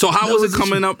 So how was it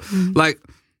coming up, like,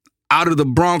 out of the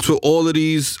Bronx with all of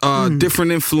these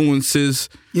different influences?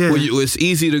 Yeah. Where it's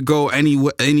easy to go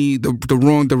the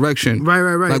wrong direction.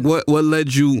 Right. Like, what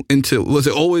led you into? Was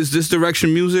it always this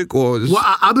direction, music, or? Well,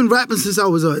 I've been rapping since I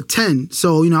was 10.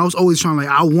 So I was always trying, like,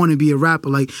 I want to be a rapper.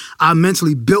 Like, I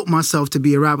mentally built myself to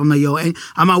be a rapper. I'm like, yo,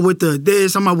 I'm out with the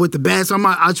this, I'm out with the bad. So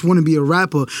I just want to be a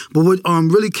rapper. But what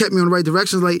really kept me on the right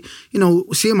direction is, like,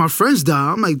 seeing my friends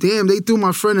die. I'm like, damn, they threw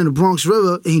my friend in the Bronx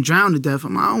River and he drowned to death.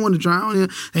 I'm like, I don't want to drown.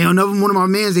 Another one of my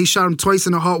mans, they shot him twice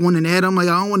in the heart, one in the head. I'm like,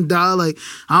 I don't want to die. Like,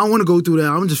 I don't want to go through that.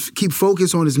 I'm going to just keep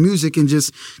focused on his music and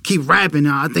just keep rapping.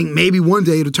 I think maybe one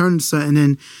day it'll turn into something.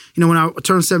 And then, when I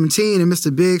turned 17 and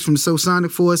Mr. Biggs from the Soul Sonic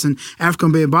Force and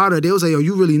African Bambaataa, they was like, yo,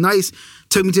 you really nice.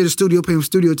 Took me to the studio, paid for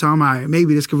studio time. All right,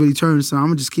 maybe this could really turn. So I'm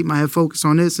going to just keep my head focused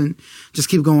on this and just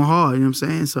keep going hard. You know what I'm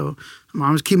saying? So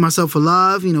I'm just keep myself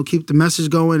alive, keep the message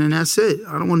going, and that's it.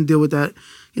 I don't want to deal with that,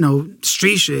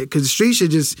 street shit. Because the street shit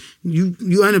just,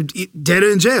 you end up dead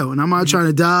or in jail. And I'm not trying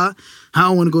to die. I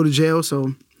don't want to go to jail.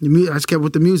 So I just kept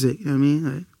with the music. You know what I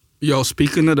mean? Like, yo,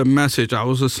 speaking of the message, I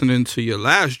was listening to your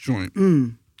last joint.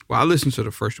 Well, I listened to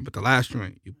the first one, but the last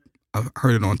joint, I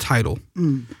heard it on Tidal.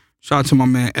 Shout out to my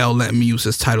man L, letting me use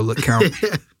his Tidal account.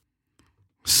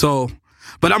 So,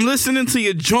 but I'm listening to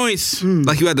your joints.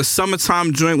 Like, you had the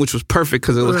summertime joint, which was perfect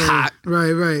because it was hot.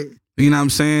 Right. You know what I'm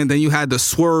saying? Then you had the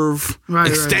Swerve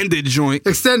extended joint.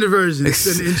 Extended version.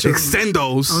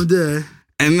 Extendos. I'm dead.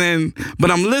 And then, but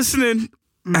I'm listening,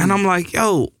 and I'm like,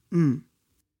 yo,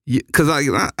 because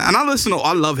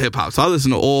I love hip hop, so I listen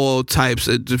to all types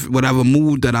of whatever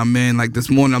mood that I'm in. Like,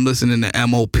 this morning, I'm listening to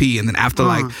MOP, and then after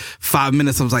like 5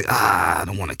 minutes, I was like, I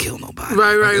don't want to kill nobody.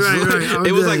 Right.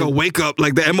 It was like a wake up.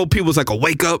 Like, the MOP was like a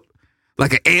wake up.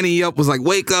 Like, an Annie Up was like,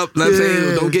 wake up. You know what I'm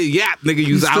saying? Don't get yapped, nigga.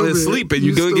 You's out here sleeping.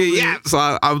 You gonna get yapped. So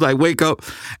I was like, wake up.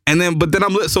 And then, but then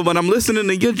when I'm listening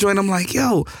to your joint, I'm like,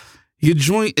 yo, your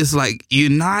joint is like,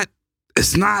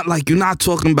 it's not like you're not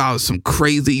talking about some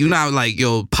crazy, you're not like,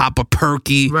 yo, pop a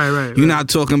perky. Right. You're not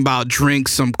talking about drink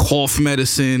some cough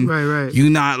medicine. Right.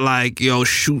 You're not like, yo,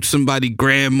 shoot somebody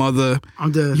grandmother.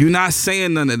 I'm dead. You're not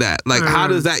saying none of that. Like, how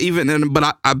does that even,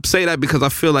 but I say that because I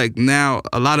feel like now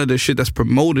a lot of the shit that's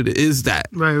promoted is that.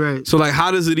 Right. So, like, how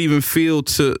does it even feel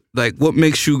to, like, what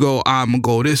makes you go, I'm gonna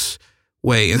go this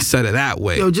way instead of that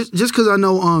way? Yo, just because I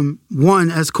know,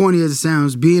 one, as corny as it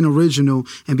sounds, being original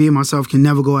and being myself can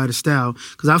never go out of style.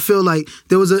 Because I feel like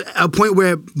there was a point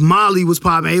where Molly was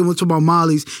popping, everyone was talking about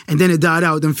Molly's, and then it died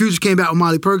out. Then Future came back with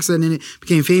Molly Percocet, and then it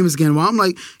became famous again. Well, I'm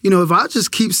like, if I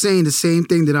just keep saying the same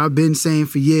thing that I've been saying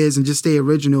for years and just stay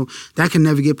original, that can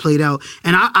never get played out.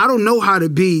 And I don't know how to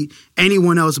be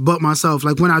anyone else but myself.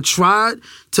 Like, when I tried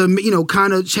to,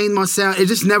 kind of change my sound, it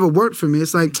just never worked for me.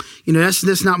 It's like,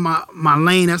 that's not my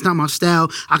lane, that's not my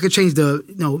style. I could change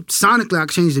sonically I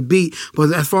could change the beat,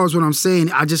 but as far as what I'm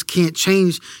saying, I just can't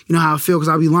change, how I feel, because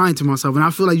I'll be lying to myself. And I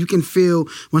feel like you can feel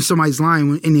when somebody's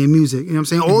lying in their music. You know what I'm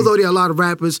saying? Although there are a lot of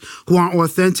rappers who aren't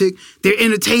authentic, they're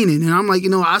entertaining. And I'm like,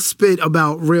 I spit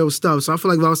about real stuff. So I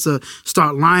feel like if I was to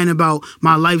start lying about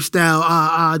my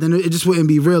lifestyle, then it just wouldn't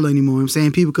be real anymore. You know what I'm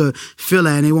saying? People could feel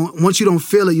that, and they won't. Once you don't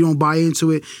feel it, you don't buy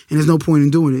into it, and there's no point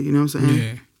in doing it. You know what I'm saying?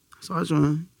 Yeah. So I just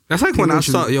want to. That's like when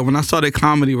I started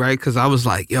comedy, right? Because I was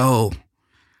like, yo,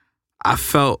 I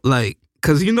felt like,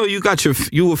 because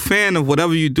you a fan of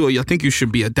whatever you do. I think you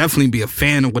should definitely be a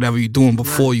fan of whatever you're doing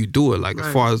before you do it. Like,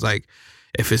 as far as like,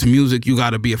 if it's music, you got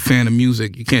to be a fan of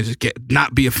music. You can't just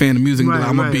not be a fan of music. And be like,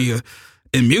 I'm gonna be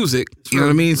in music. You know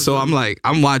what I mean? So I'm like,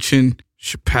 I'm watching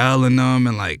Chappelle and them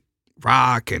and like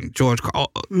Rock and George,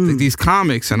 like these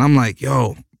comics, and I'm like,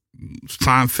 yo,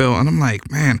 Seinfeld, and I'm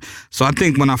like, man. So I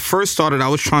think when I first started, I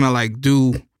was trying to like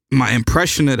do my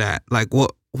impression of that. Like,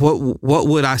 what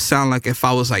would I sound like if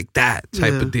I was like that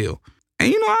type of deal?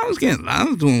 And you know, I was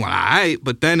doing what I,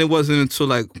 but then it wasn't until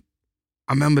like,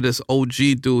 I remember this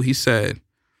OG dude, he said,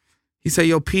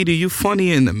 yo, Peter, you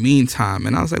funny in the meantime.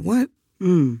 And I was like, what?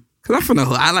 Because I'm from the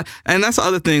hood. And that's the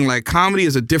other thing, like comedy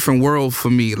is a different world for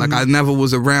me. Like I never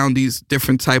was around these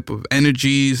different type of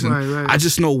energies. And I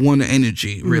just know one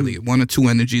energy, really. One or two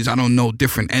energies. I don't know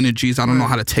different energies. I don't know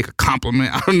how to take a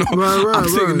compliment. I don't know. I'm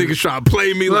thinking niggas trying to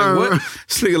play me. Like, what?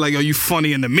 This nigga like, yo, you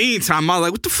funny in the meantime. I was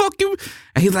like, what the fuck you?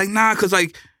 And he's like, nah, because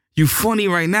like, you funny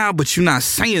right now, but you're not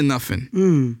saying nothing.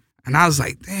 And I was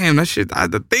like, damn, that shit, I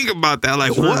had to think about that.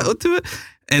 Like, what?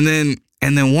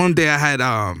 And then one day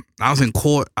I was in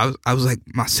court. I was like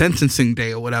my sentencing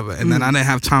day or whatever. And then I didn't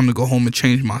have time to go home and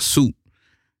change my suit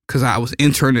because I was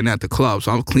interning at the club.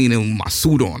 So I was cleaning with my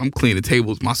suit on. I'm cleaning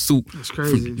tables, my suit. That's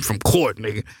crazy. From court,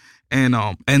 nigga. And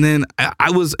then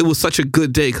it was such a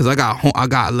good day because I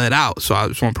got let out. So I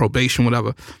was on probation,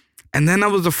 whatever. And then that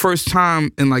was the first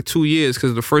time in like 2 years,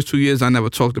 because the first 2 years I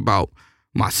never talked about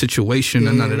my situation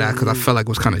and none of that because I felt like it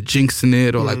was kind of jinxing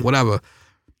it or like whatever.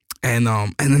 And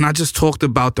then I just talked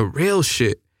about the real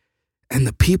shit, and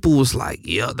the people was like,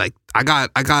 yeah, like I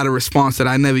got a response that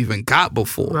I never even got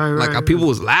before. People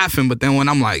was laughing, but then when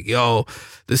I'm like, yo,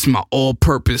 this is my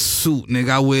all-purpose suit,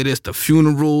 nigga. I wear this to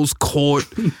funerals, court,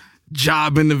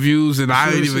 job interviews, and I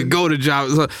didn't even go to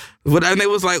jobs. But and they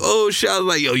was like, oh shit. I was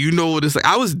like, yo, you know what it's like.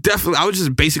 I was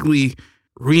just basically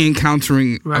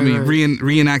reencountering,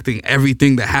 reenacting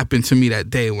everything that happened to me that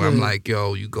day where I'm like,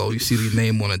 yo, you see the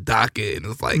name on a docket and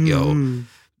it's like, yo,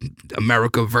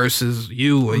 America versus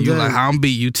you, and you like, I'm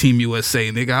beat you Team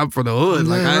USA, nigga. I'm from the hood.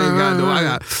 Like, I ain't got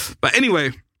no, But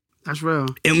anyway, that's real.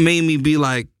 It made me be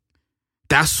like,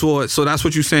 that's what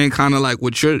you're saying, kind of like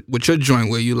with your joint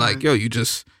where you like, yo, you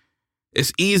just,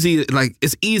 it's easy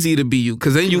to be you,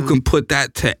 because then you can put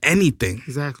that to anything.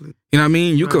 Exactly. You know what I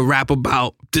mean? You could rap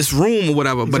about this room or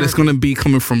whatever, but it's going to be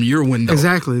coming from your window.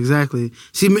 Exactly.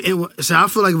 See, so I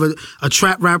feel like if a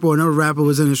trap rapper or another rapper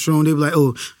was in this room, they'd be like,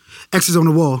 oh, X's on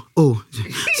the wall. Oh,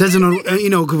 says on, with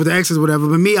the X's or whatever.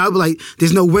 But me, I'd be like,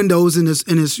 there's no windows in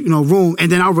this room,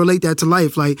 and then I'll relate that to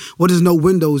life. Like, what does no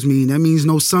windows mean? That means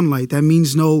no sunlight. That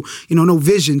means no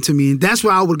vision to me. And that's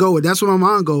where I would go with. That's where my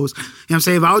mind goes. You know what I'm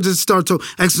saying? If I would just start to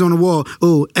X's on the wall,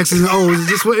 oh, X's and O's, it's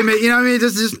just what it mean. You know what I mean?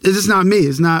 It's just not me.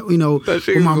 It's not what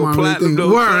my mind really thinks.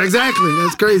 Word, exactly.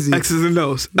 That's crazy. X's and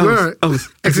O's. Word.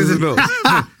 X's and O's.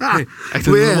 X's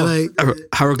and O's.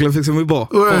 Hieroglyphics and we ball.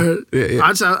 Word.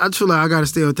 I feel like I gotta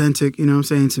stay authentic, you know what I'm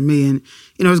saying, to me. And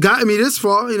it's gotten me this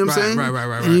far, you know what I'm saying?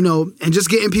 Right. And and just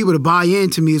getting people to buy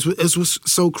into me is what's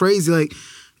so crazy. Like,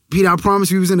 Peter, I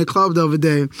promise we was in the club the other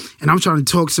day, and I'm trying to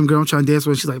talk to some girl, I'm trying to dance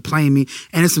with her, she's like playing me,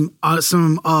 and it's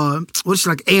what's she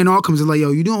like, A&R comes in like,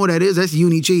 yo, you know what that is? That's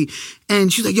Uni G.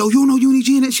 And she's like, yo, you don't know Uni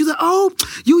G in it? She's like, oh,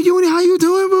 Uni, how you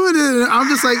doing, bro? And I'm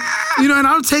just like, and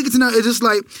I'll take it to know, it's just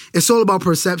like, it's all about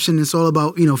perception, it's all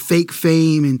about, fake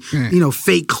fame and,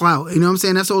 fake clout, you know what I'm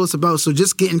saying? That's all it's about. So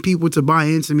just getting people to buy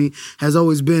into me has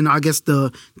always been, I guess,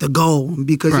 the goal,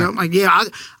 because I'm like, I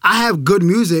have good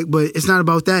music, but it's not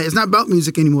about that. It's not about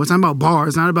music anymore. It's not about bars.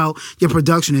 It's not about your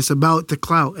production. It's about the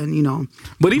clout, and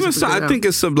But even so, I think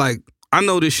it's some like, I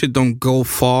know this shit don't go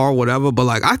far or whatever, but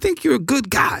like, I think you're a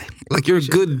good guy. Like, you're a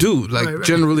good dude. Like,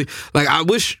 generally, like, I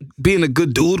wish being a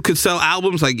good dude could sell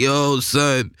albums. Like, yo,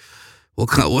 son,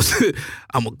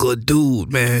 I'm a good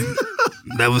dude, man.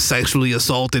 Never sexually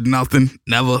assaulted, nothing.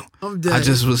 Never. I'm dead. I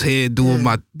just was here doing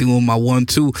my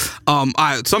 1-2. All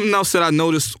right, something else that I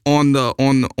noticed on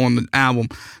the album.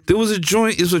 There was a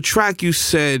joint, it was a track you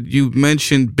said, you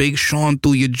mentioned Big Sean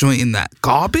threw your joint in that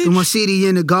garbage? Threw my CD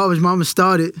in the garbage, mama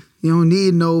started. You don't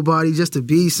need nobody just to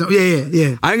be some.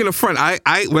 Yeah. I ain't gonna front.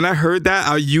 I when I heard that,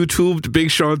 I YouTubed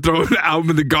Big Sean throwing the album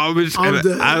in the garbage, and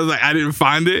I was like, I didn't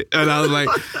find it, and I was like,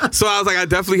 I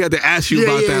definitely had to ask you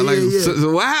about that. Like,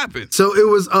 so what happened? So it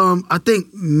was, I think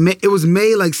it was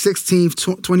May like 16th,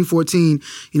 2014.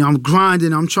 I'm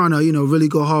grinding. I'm trying to really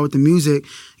go hard with the music.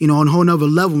 On a whole nother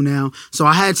level now. So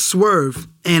I had Swerve.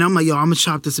 And I'm like, yo, I'm gonna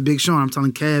chop this to Big Sean. I'm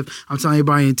telling Kev, I'm telling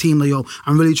everybody in the team, like, yo,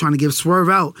 I'm really trying to give Swerve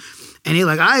out. And they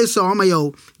like, all right, so I'm like,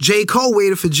 yo, J. Cole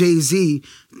waited for Jay-Z.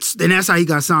 And that's how he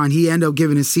got signed. He ended up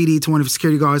giving his CD to one of the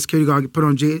security guards. Security guard put it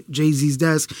on Jay-Z's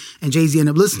desk, and Jay-Z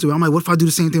ended up listening to it. I'm like, what if I do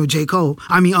the same thing with J. Cole?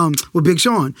 with Big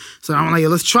Sean. So I'm like, yo,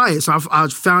 let's try it. So I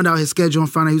found out his schedule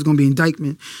and found out he was going to be in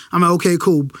Dyckman. I'm like, okay,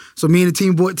 cool. So me and the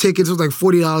team bought tickets. It was like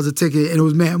 $40 a ticket, and it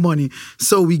was mad money.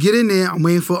 So we get in there. I'm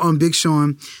waiting for Big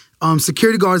Sean.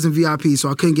 Security guards in VIP, so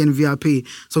I couldn't get in VIP.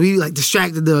 So he like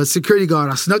distracted the security guard.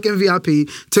 I snuck in VIP,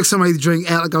 took somebody to drink,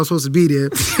 act like I was supposed to be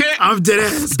there. I'm dead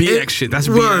ass. BX shit. That's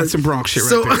BX. That's some Bronx shit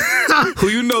right there. Who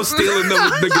you know stealing the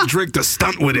nigga drink to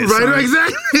stunt with it? Right,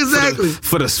 exactly.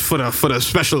 For the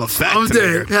special effect. I'm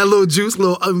dead. Had a little juice,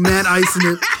 little mad ice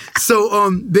in it. So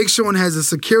Big Sean has a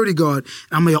security guard.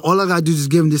 And I'm like, all I gotta do is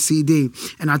just give him the CD.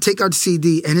 And I take out the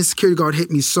CD, and his security guard hit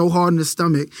me so hard in the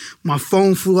stomach. My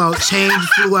phone flew out, change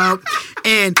flew out.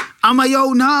 And I'm like,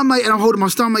 yo, nah, and I'm holding my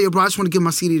stomach. I'm like, yo, bro, I just want to give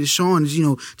my CD to Sean,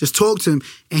 just talk to him.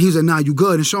 And he was like, nah, you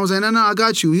good. And Sean was like, nah, I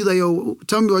got you. He's like, yo,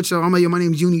 tell me what you're. I'm like, yo, my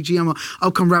name's Uni G. I'm a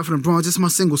upcome rap from the Bronx. This is my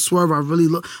single Swerve. I really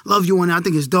love you on it. I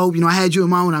think it's dope. I had you in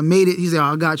mind when I made it. He's like,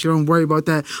 oh, I got you. Don't worry about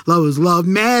that. Love is love.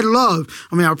 Mad love.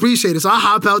 I appreciate it. So I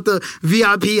hop out the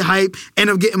VIP hype, end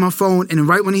up getting my phone, and then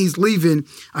right when he's leaving,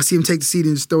 I see him take the CD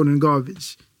and just throw it in the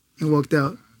garbage and walked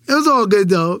out. It was all good,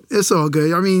 though. It's all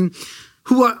good.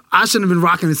 I shouldn't have been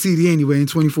rocking the CD anyway in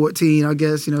 2014, I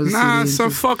guess, Nah, so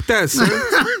fuck that, son.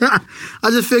 I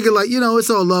just figured, it's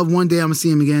all love. One day I'm going to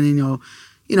see him again, and,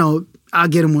 I'll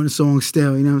get him on the song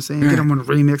still, you know what I'm saying? Get him on a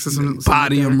remix or something.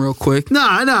 Body him real quick.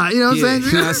 Nah, you know what I'm saying?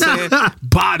 You know what I'm saying?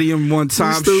 Body him one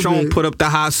time. Sean put up the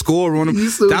high score on him.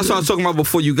 That's what I was talking about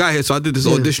before you got here. So I did this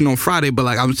audition on Friday, but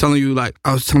I was telling you, I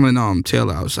was telling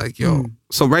Taylor, I was like, yo,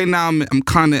 so right now I'm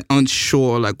kind of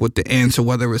unsure, what the answer,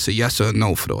 whether it's a yes or a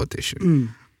no for the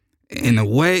audition. In a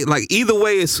way, either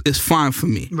way, it's fine for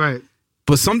me. Right.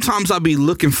 But sometimes I'll be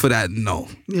looking for that no.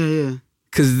 Yeah.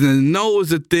 Because the no is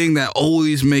the thing that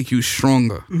always make you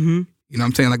stronger. Mm-hmm. You know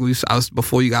what I'm saying?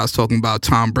 Before you guys talking about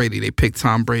Tom Brady. They picked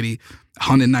Tom Brady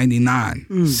 199,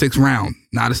 6th round.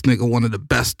 Now this nigga one of the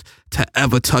best to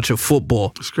ever touch a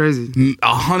football. It's crazy.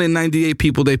 198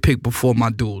 people they picked before my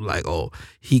dude.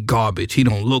 He garbage. He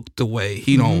don't look the way.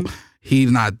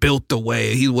 He's not built the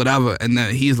way. He's whatever. And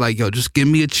then he's like, yo, just give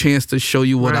me a chance to show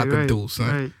you what I can do, son.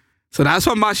 Right. So that's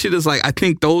why my shit is I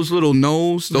think those little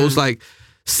no's, those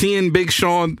seeing Big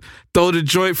Sean throw the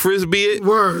joint frisbee it.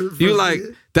 Word.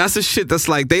 You that's the shit that's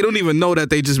they don't even know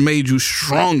that they just made you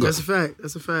stronger. That's a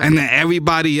fact. And then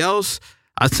everybody else,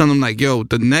 I tell them yo,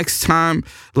 the next time,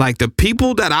 the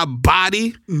people that I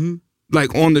body,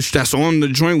 that's on the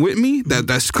joint with me,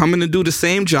 that's coming to do the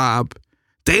same job,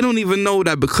 they don't even know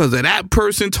that because of that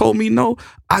person told me no,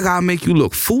 I gotta make you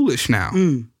look foolish now.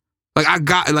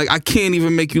 I can't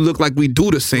even make you look like we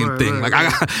do the same thing. Right.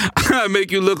 I gotta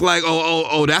make you look like,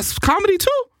 oh, that's comedy too?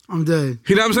 I'm dead.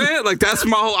 You know what I'm saying? That's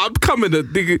my whole, I'm coming to,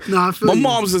 nigga. Nah, I feel my you.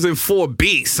 mom's is in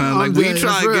 4B, son. We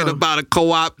try to get about a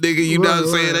co-op, nigga. You know what I'm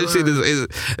saying? That shit is,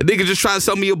 a nigga just try to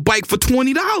sell me a bike for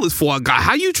 $20 for a guy.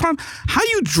 How you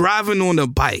driving on a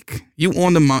bike? You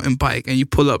on the mountain bike and you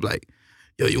pull up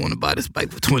yo, you want to buy this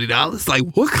bike for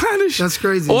 $20? What kind of shit? That's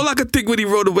crazy. All I could think when he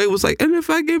rode away was and if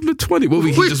I gave him the 20,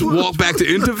 he just walk back to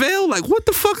Intervale? What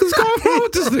the fuck is going on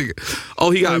with this nigga?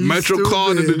 Oh, he got a Metro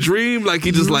card in the dream?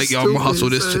 He just yo, I'm gonna hustle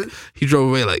this shit. He drove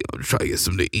away I'm trying to get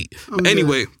something to eat.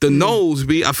 Anyway, the no's,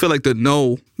 I feel like the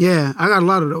no. Yeah, I got a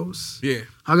lot of those. Yeah.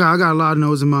 I got a lot of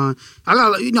no's in mine. I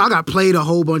got played a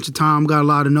whole bunch of times, got a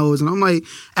lot of no's. And I'm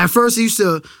at first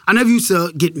I never used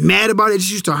to get mad about it. It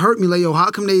just used to hurt me. Yo, how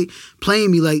come they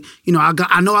playing me? I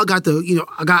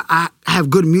have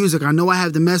good music. I know I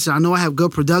have the message. I know I have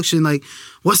good production.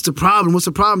 What's the problem?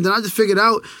 Then I just figured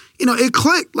out, it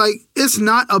clicked. It's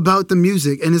not about the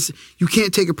music, and you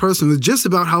can't take it personal. It's just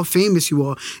about how famous you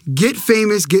are. Get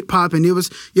famous, get popping. It was,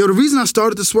 the reason I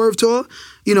started the Swerve tour,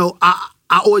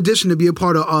 I auditioned to be a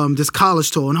part of this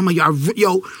college tour. And I'm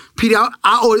yo, Peter,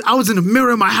 I was in the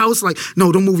mirror in my house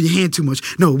no, don't move your hand too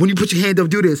much. No, when you put your hand up,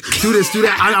 do this, do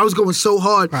that. I was going so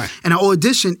hard. Right. And I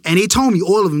auditioned, and they told me,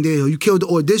 all of them, you killed the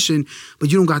audition,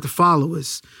 but you don't got the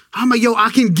followers. I'm yo,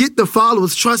 I can get the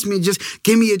followers. Trust me, just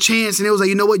give me a chance. And they was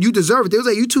you know what? You deserve it. They was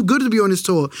you too good to be on this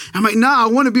tour. I'm nah, I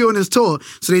want to be on this tour.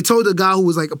 So they told the guy who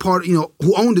was a part, who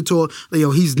owned the tour,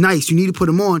 yo, he's nice. You need to put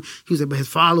him on. He was but his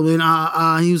following,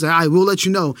 he was all right, we'll let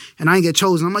you know. And I ain't get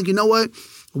chosen. I'm you know what?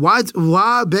 Why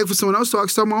beg for someone else so I can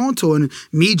start my own tour? And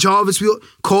me, Jarvis, we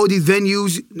called these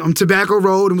venues on Tobacco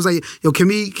Road and was yo, can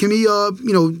we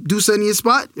do something in your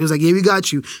spot? It was yeah, we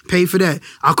got you. Pay for that.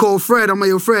 I called Fred. I'm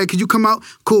yo, Fred, could you come out?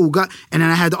 Cool. And then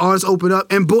I had the artists open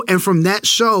up and from that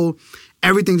show,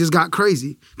 everything just got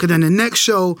crazy. Cause then the next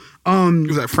show,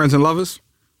 was that Friends and Lovers?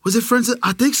 Was it Friends?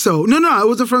 I think so. No, it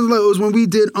wasn't Friends of Love. It was when we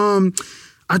did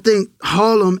I think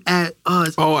Harlem at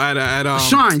at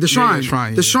Shrine, the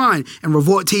Shrine, the Shrine, and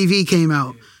Revolt TV came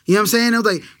out. You know what I'm saying? I was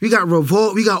like, we got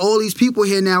Revolt, we got all these people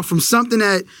here now from something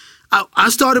that I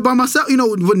started by myself, you know,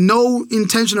 with no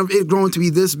intention of it growing to be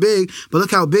this big. But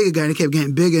look how big it got. And it kept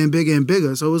getting bigger and bigger and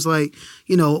bigger. So it was like,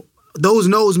 you know, those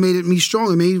no's made me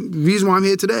stronger. Made the reason why I'm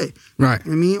here today. Right.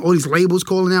 You know what I mean? All these labels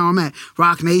calling out. I'm at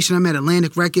Rock Nation. I'm at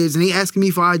Atlantic Records. And they asking me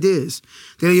for ideas.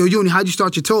 They're like, yo, Uni, how'd you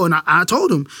start your tour? And I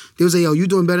told them. They was like, yo, you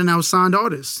doing better than I was signed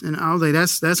artists. And I was like,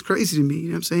 that's crazy to me. You know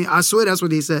what I'm saying? I swear that's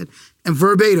what they said. And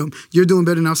verbatim, you're doing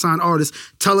better than I was signed artists.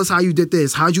 Tell us how you did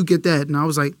this. How'd you get that? And I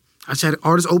was like, I just had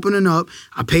artists opening up.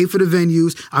 I paid for the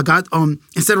venues. I got,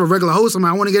 instead of a regular host, I'm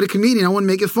like, I want to get a comedian. I want to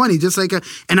make it funny. Just like,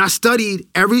 and I studied,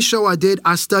 every show I did,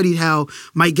 I studied how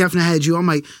Mike Geffner had you. I'm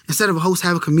like, instead of a host,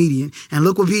 have a comedian. And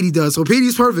look what Petey does. So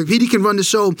Petey's perfect. Petey can run the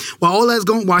show while all that's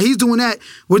going, while he's doing that,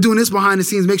 we're doing this behind the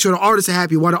scenes, make sure the artists are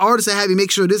happy. While the artists are happy,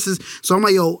 make sure this is, so I'm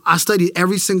like, yo, I studied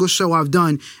every single show I've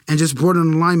done and just brought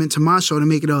an alignment to my show to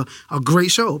make it a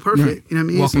great show. Perfect. Right. You know what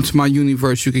I mean? Welcome to my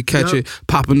universe. You can catch it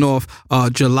popping off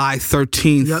July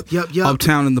 13th. Yep.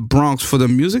 Uptown in the Bronx for the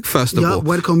music festival. Yep,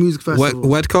 Wedco Music Festival.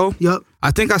 Wedco? Yep.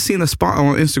 I think I seen a spot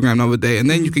on Instagram the other day, and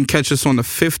then you can catch us on the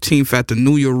 15th at the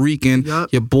New Eurekan. Yep.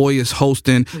 Your boy is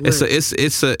hosting. Right.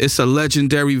 It's a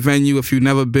legendary venue if you've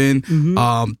never been.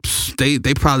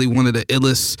 They probably one of the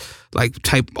illest like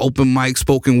type open mic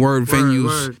spoken word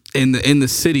venues in the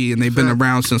city, and they've been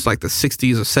around since like the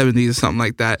 60s or 70s or something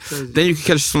like that. Crazy. Then you can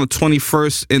catch us on the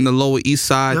 21st in the Lower East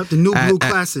Side. Yep, the New Blue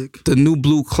Classic. The New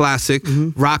Blue Classic.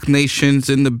 Rock Nation's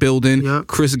in the building. Yep.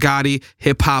 Chris Gotti,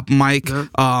 Hip Hop Mike. Yep.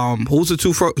 Who's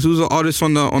the artist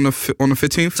on the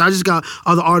 15th? So I just got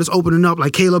other artists opening up,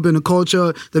 like Caleb in the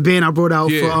Culture, the band I brought out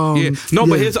for.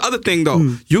 But here's the other thing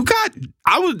though. You got,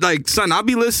 I was like, son, I'll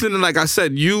be listening. Like I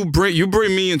said, you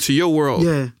bring me into your world.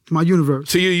 Yeah, my universe.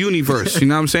 To your universe. You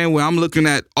know what I'm saying? Where I'm looking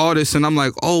at artists and I'm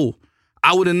like, oh,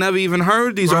 I would have never even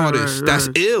heard these artists. Right. That's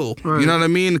ill. Right. You know what I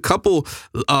mean? A couple,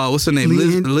 what's her name?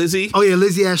 Lizzie. Oh yeah,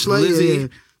 Lizzie Ashley. Lizzie.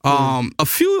 Yeah. A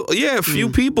few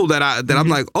people that I'm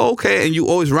like, oh, okay, and you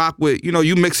always rock with, you know,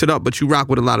 you mix it up, but you rock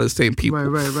with a lot of the same people.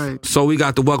 Right. So we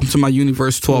got the Welcome to My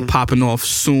Universe tour popping off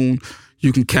soon.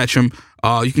 You can catch them.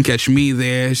 You can catch me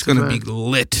there. It's gonna be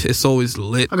lit. It's always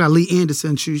lit. I got Lee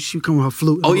Anderson. She come with her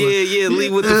flute. Oh yeah, Lee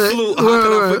with the flute. How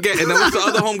could I forget? And then what's the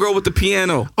other homegirl with the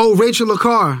piano? Oh, Rachel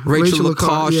LaCar. Rachel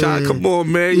LaCar. Yeah. Come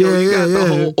on, man. Yo, you got the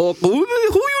whole who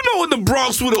you know in the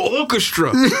Bronx with an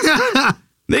orchestra?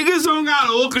 Niggas don't got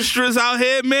orchestras out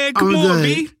here, man. Come on,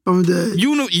 B. I'm dead.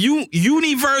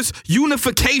 Universe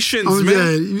unifications, I'm man.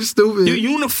 Dead. You stupid. You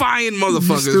unifying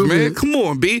motherfuckers, man. Come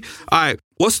on, B. All right.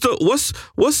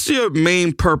 What's your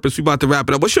main purpose? We about to wrap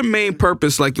it up. What's your main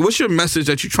purpose? Like, what's your message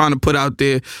that you're trying to put out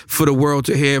there for the world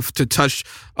to hear, to touch,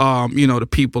 the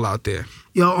people out there?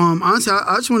 Yo, honestly,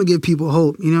 I just want to give people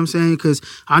hope. You know what I'm saying? Because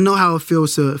I know how it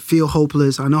feels to feel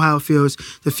hopeless. I know how it feels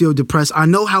to feel depressed. I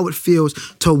know how it feels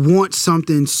to want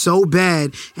something so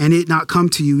bad and it not come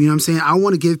to you. You know what I'm saying? I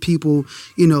want to give people,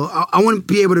 I want to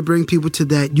be able to bring people to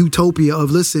that utopia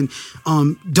of, listen,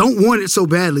 don't want it so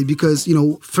badly because,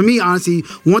 for me, honestly,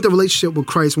 want the relationship with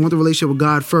Christ, want the relationship with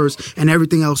God first, and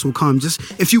everything else will come. Just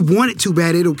if you want it too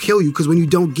bad, it'll kill you because when you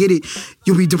don't get it,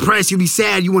 you'll be depressed, you'll be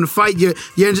sad, you want to fight, you're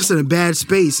just in a bad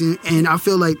space. And I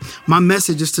feel like my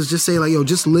message is to just say, like, yo,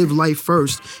 just live life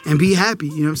first and be happy.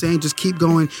 You know what I'm saying? Just keep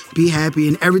going, be happy,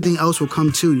 and everything else will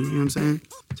come to you. You know what I'm saying?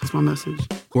 That's my message.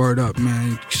 Word up,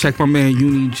 man. Check my man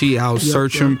Uni G out.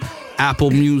 Search him.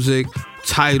 Apple Music,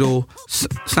 Tidal,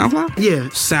 SoundCloud? Yeah.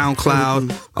 SoundCloud,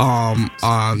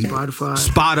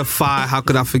 Spotify. How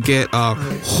could I forget?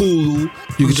 Hulu.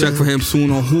 You can check for him soon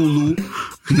on Hulu.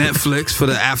 Netflix for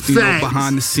the after,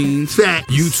 behind the scenes.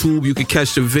 Facts. YouTube, you can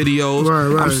catch the videos.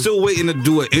 Right. I'm still waiting to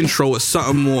do an intro or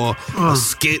something more. A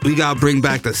skit. We gotta bring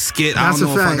back the skit. I don't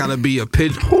know if I gotta be a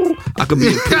pigeon. I could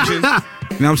be a pigeon. You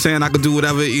know what I'm saying? I could do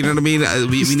whatever. You know what I mean?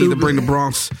 We need to bring the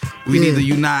Bronx. We need to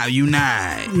unite. You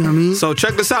know what I mean? So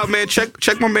check this out, man.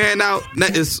 Check my man out.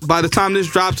 By the time this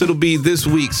drops, it'll be this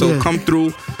week. So come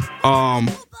through.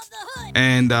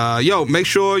 And make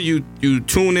sure you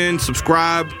tune in,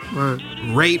 subscribe,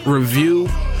 rate, review.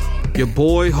 Your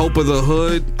boy, Hope of the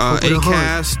Hood,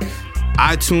 Acast,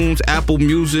 iTunes, Apple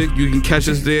Music. You can catch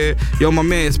us there. Yo, my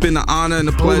man, it's been an honor and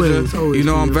a pleasure. Always,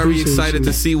 I'm very excited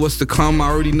to see what's to come. I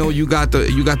already know you got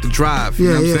the drive. You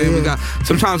know what I'm saying? Yeah.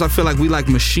 Sometimes I feel like we like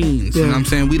machines. You know what I'm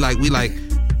saying? We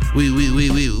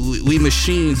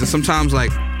machines, and sometimes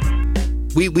like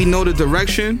we know the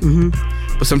direction.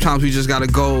 but sometimes we just gotta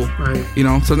go. Right. You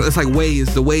know, so it's like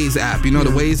Waze, the Waze app. You know,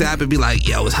 the Waze app would be like,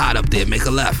 yo, it's hot up there, make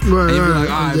a left. Right, and you'd be right, like,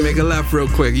 all right, yeah. make a left real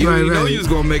quick. You know you was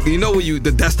gonna make it. You know where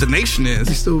the destination is.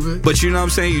 You stupid. But you know what I'm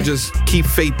saying? You just keep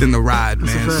faith in the ride,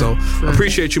 That's man. a fact. So Fact.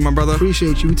 appreciate you, my brother.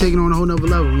 Appreciate you. We taking on a whole nother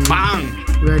level, man.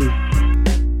 Bang. Ready.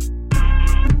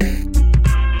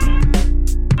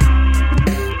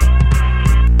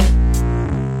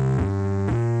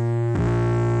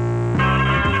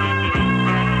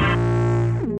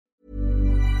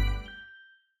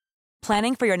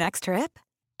 Planning for your next trip?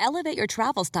 Elevate your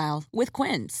travel style with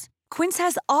Quince. Quince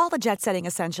has all the jet-setting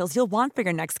essentials you'll want for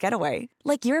your next getaway,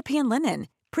 like European linen,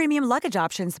 premium luggage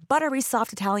options, buttery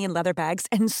soft Italian leather bags,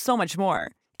 and so much more.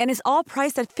 And is all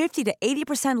priced at 50 to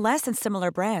 80% less than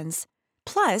similar brands.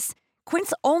 Plus,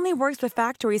 Quince only works with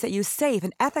factories that use safe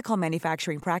and ethical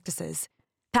manufacturing practices.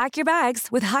 Pack your bags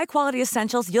with high-quality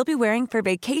essentials you'll be wearing for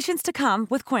vacations to come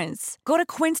with Quince. Go to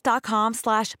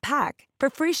quince.com/pack for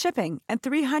free shipping and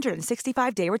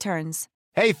 365-day returns.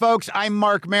 Hey, folks, I'm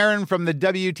Mark Maron from the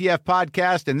WTF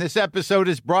Podcast, and this episode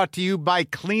is brought to you by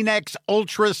Kleenex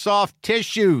Ultra Soft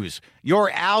Tissues,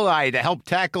 your ally to help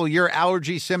tackle your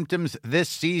allergy symptoms this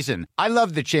season. I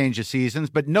love the change of seasons,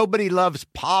 but nobody loves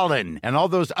pollen and all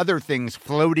those other things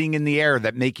floating in the air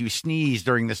that make you sneeze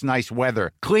during this nice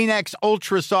weather. Kleenex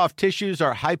Ultra Soft Tissues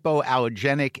are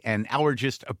hypoallergenic and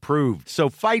allergist approved, so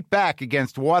fight back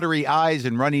against watery eyes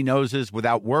and runny noses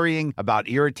without worrying about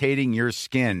irritating your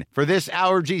skin. For this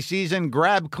allergy season,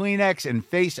 grab Kleenex and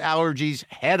face allergies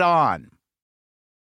head on.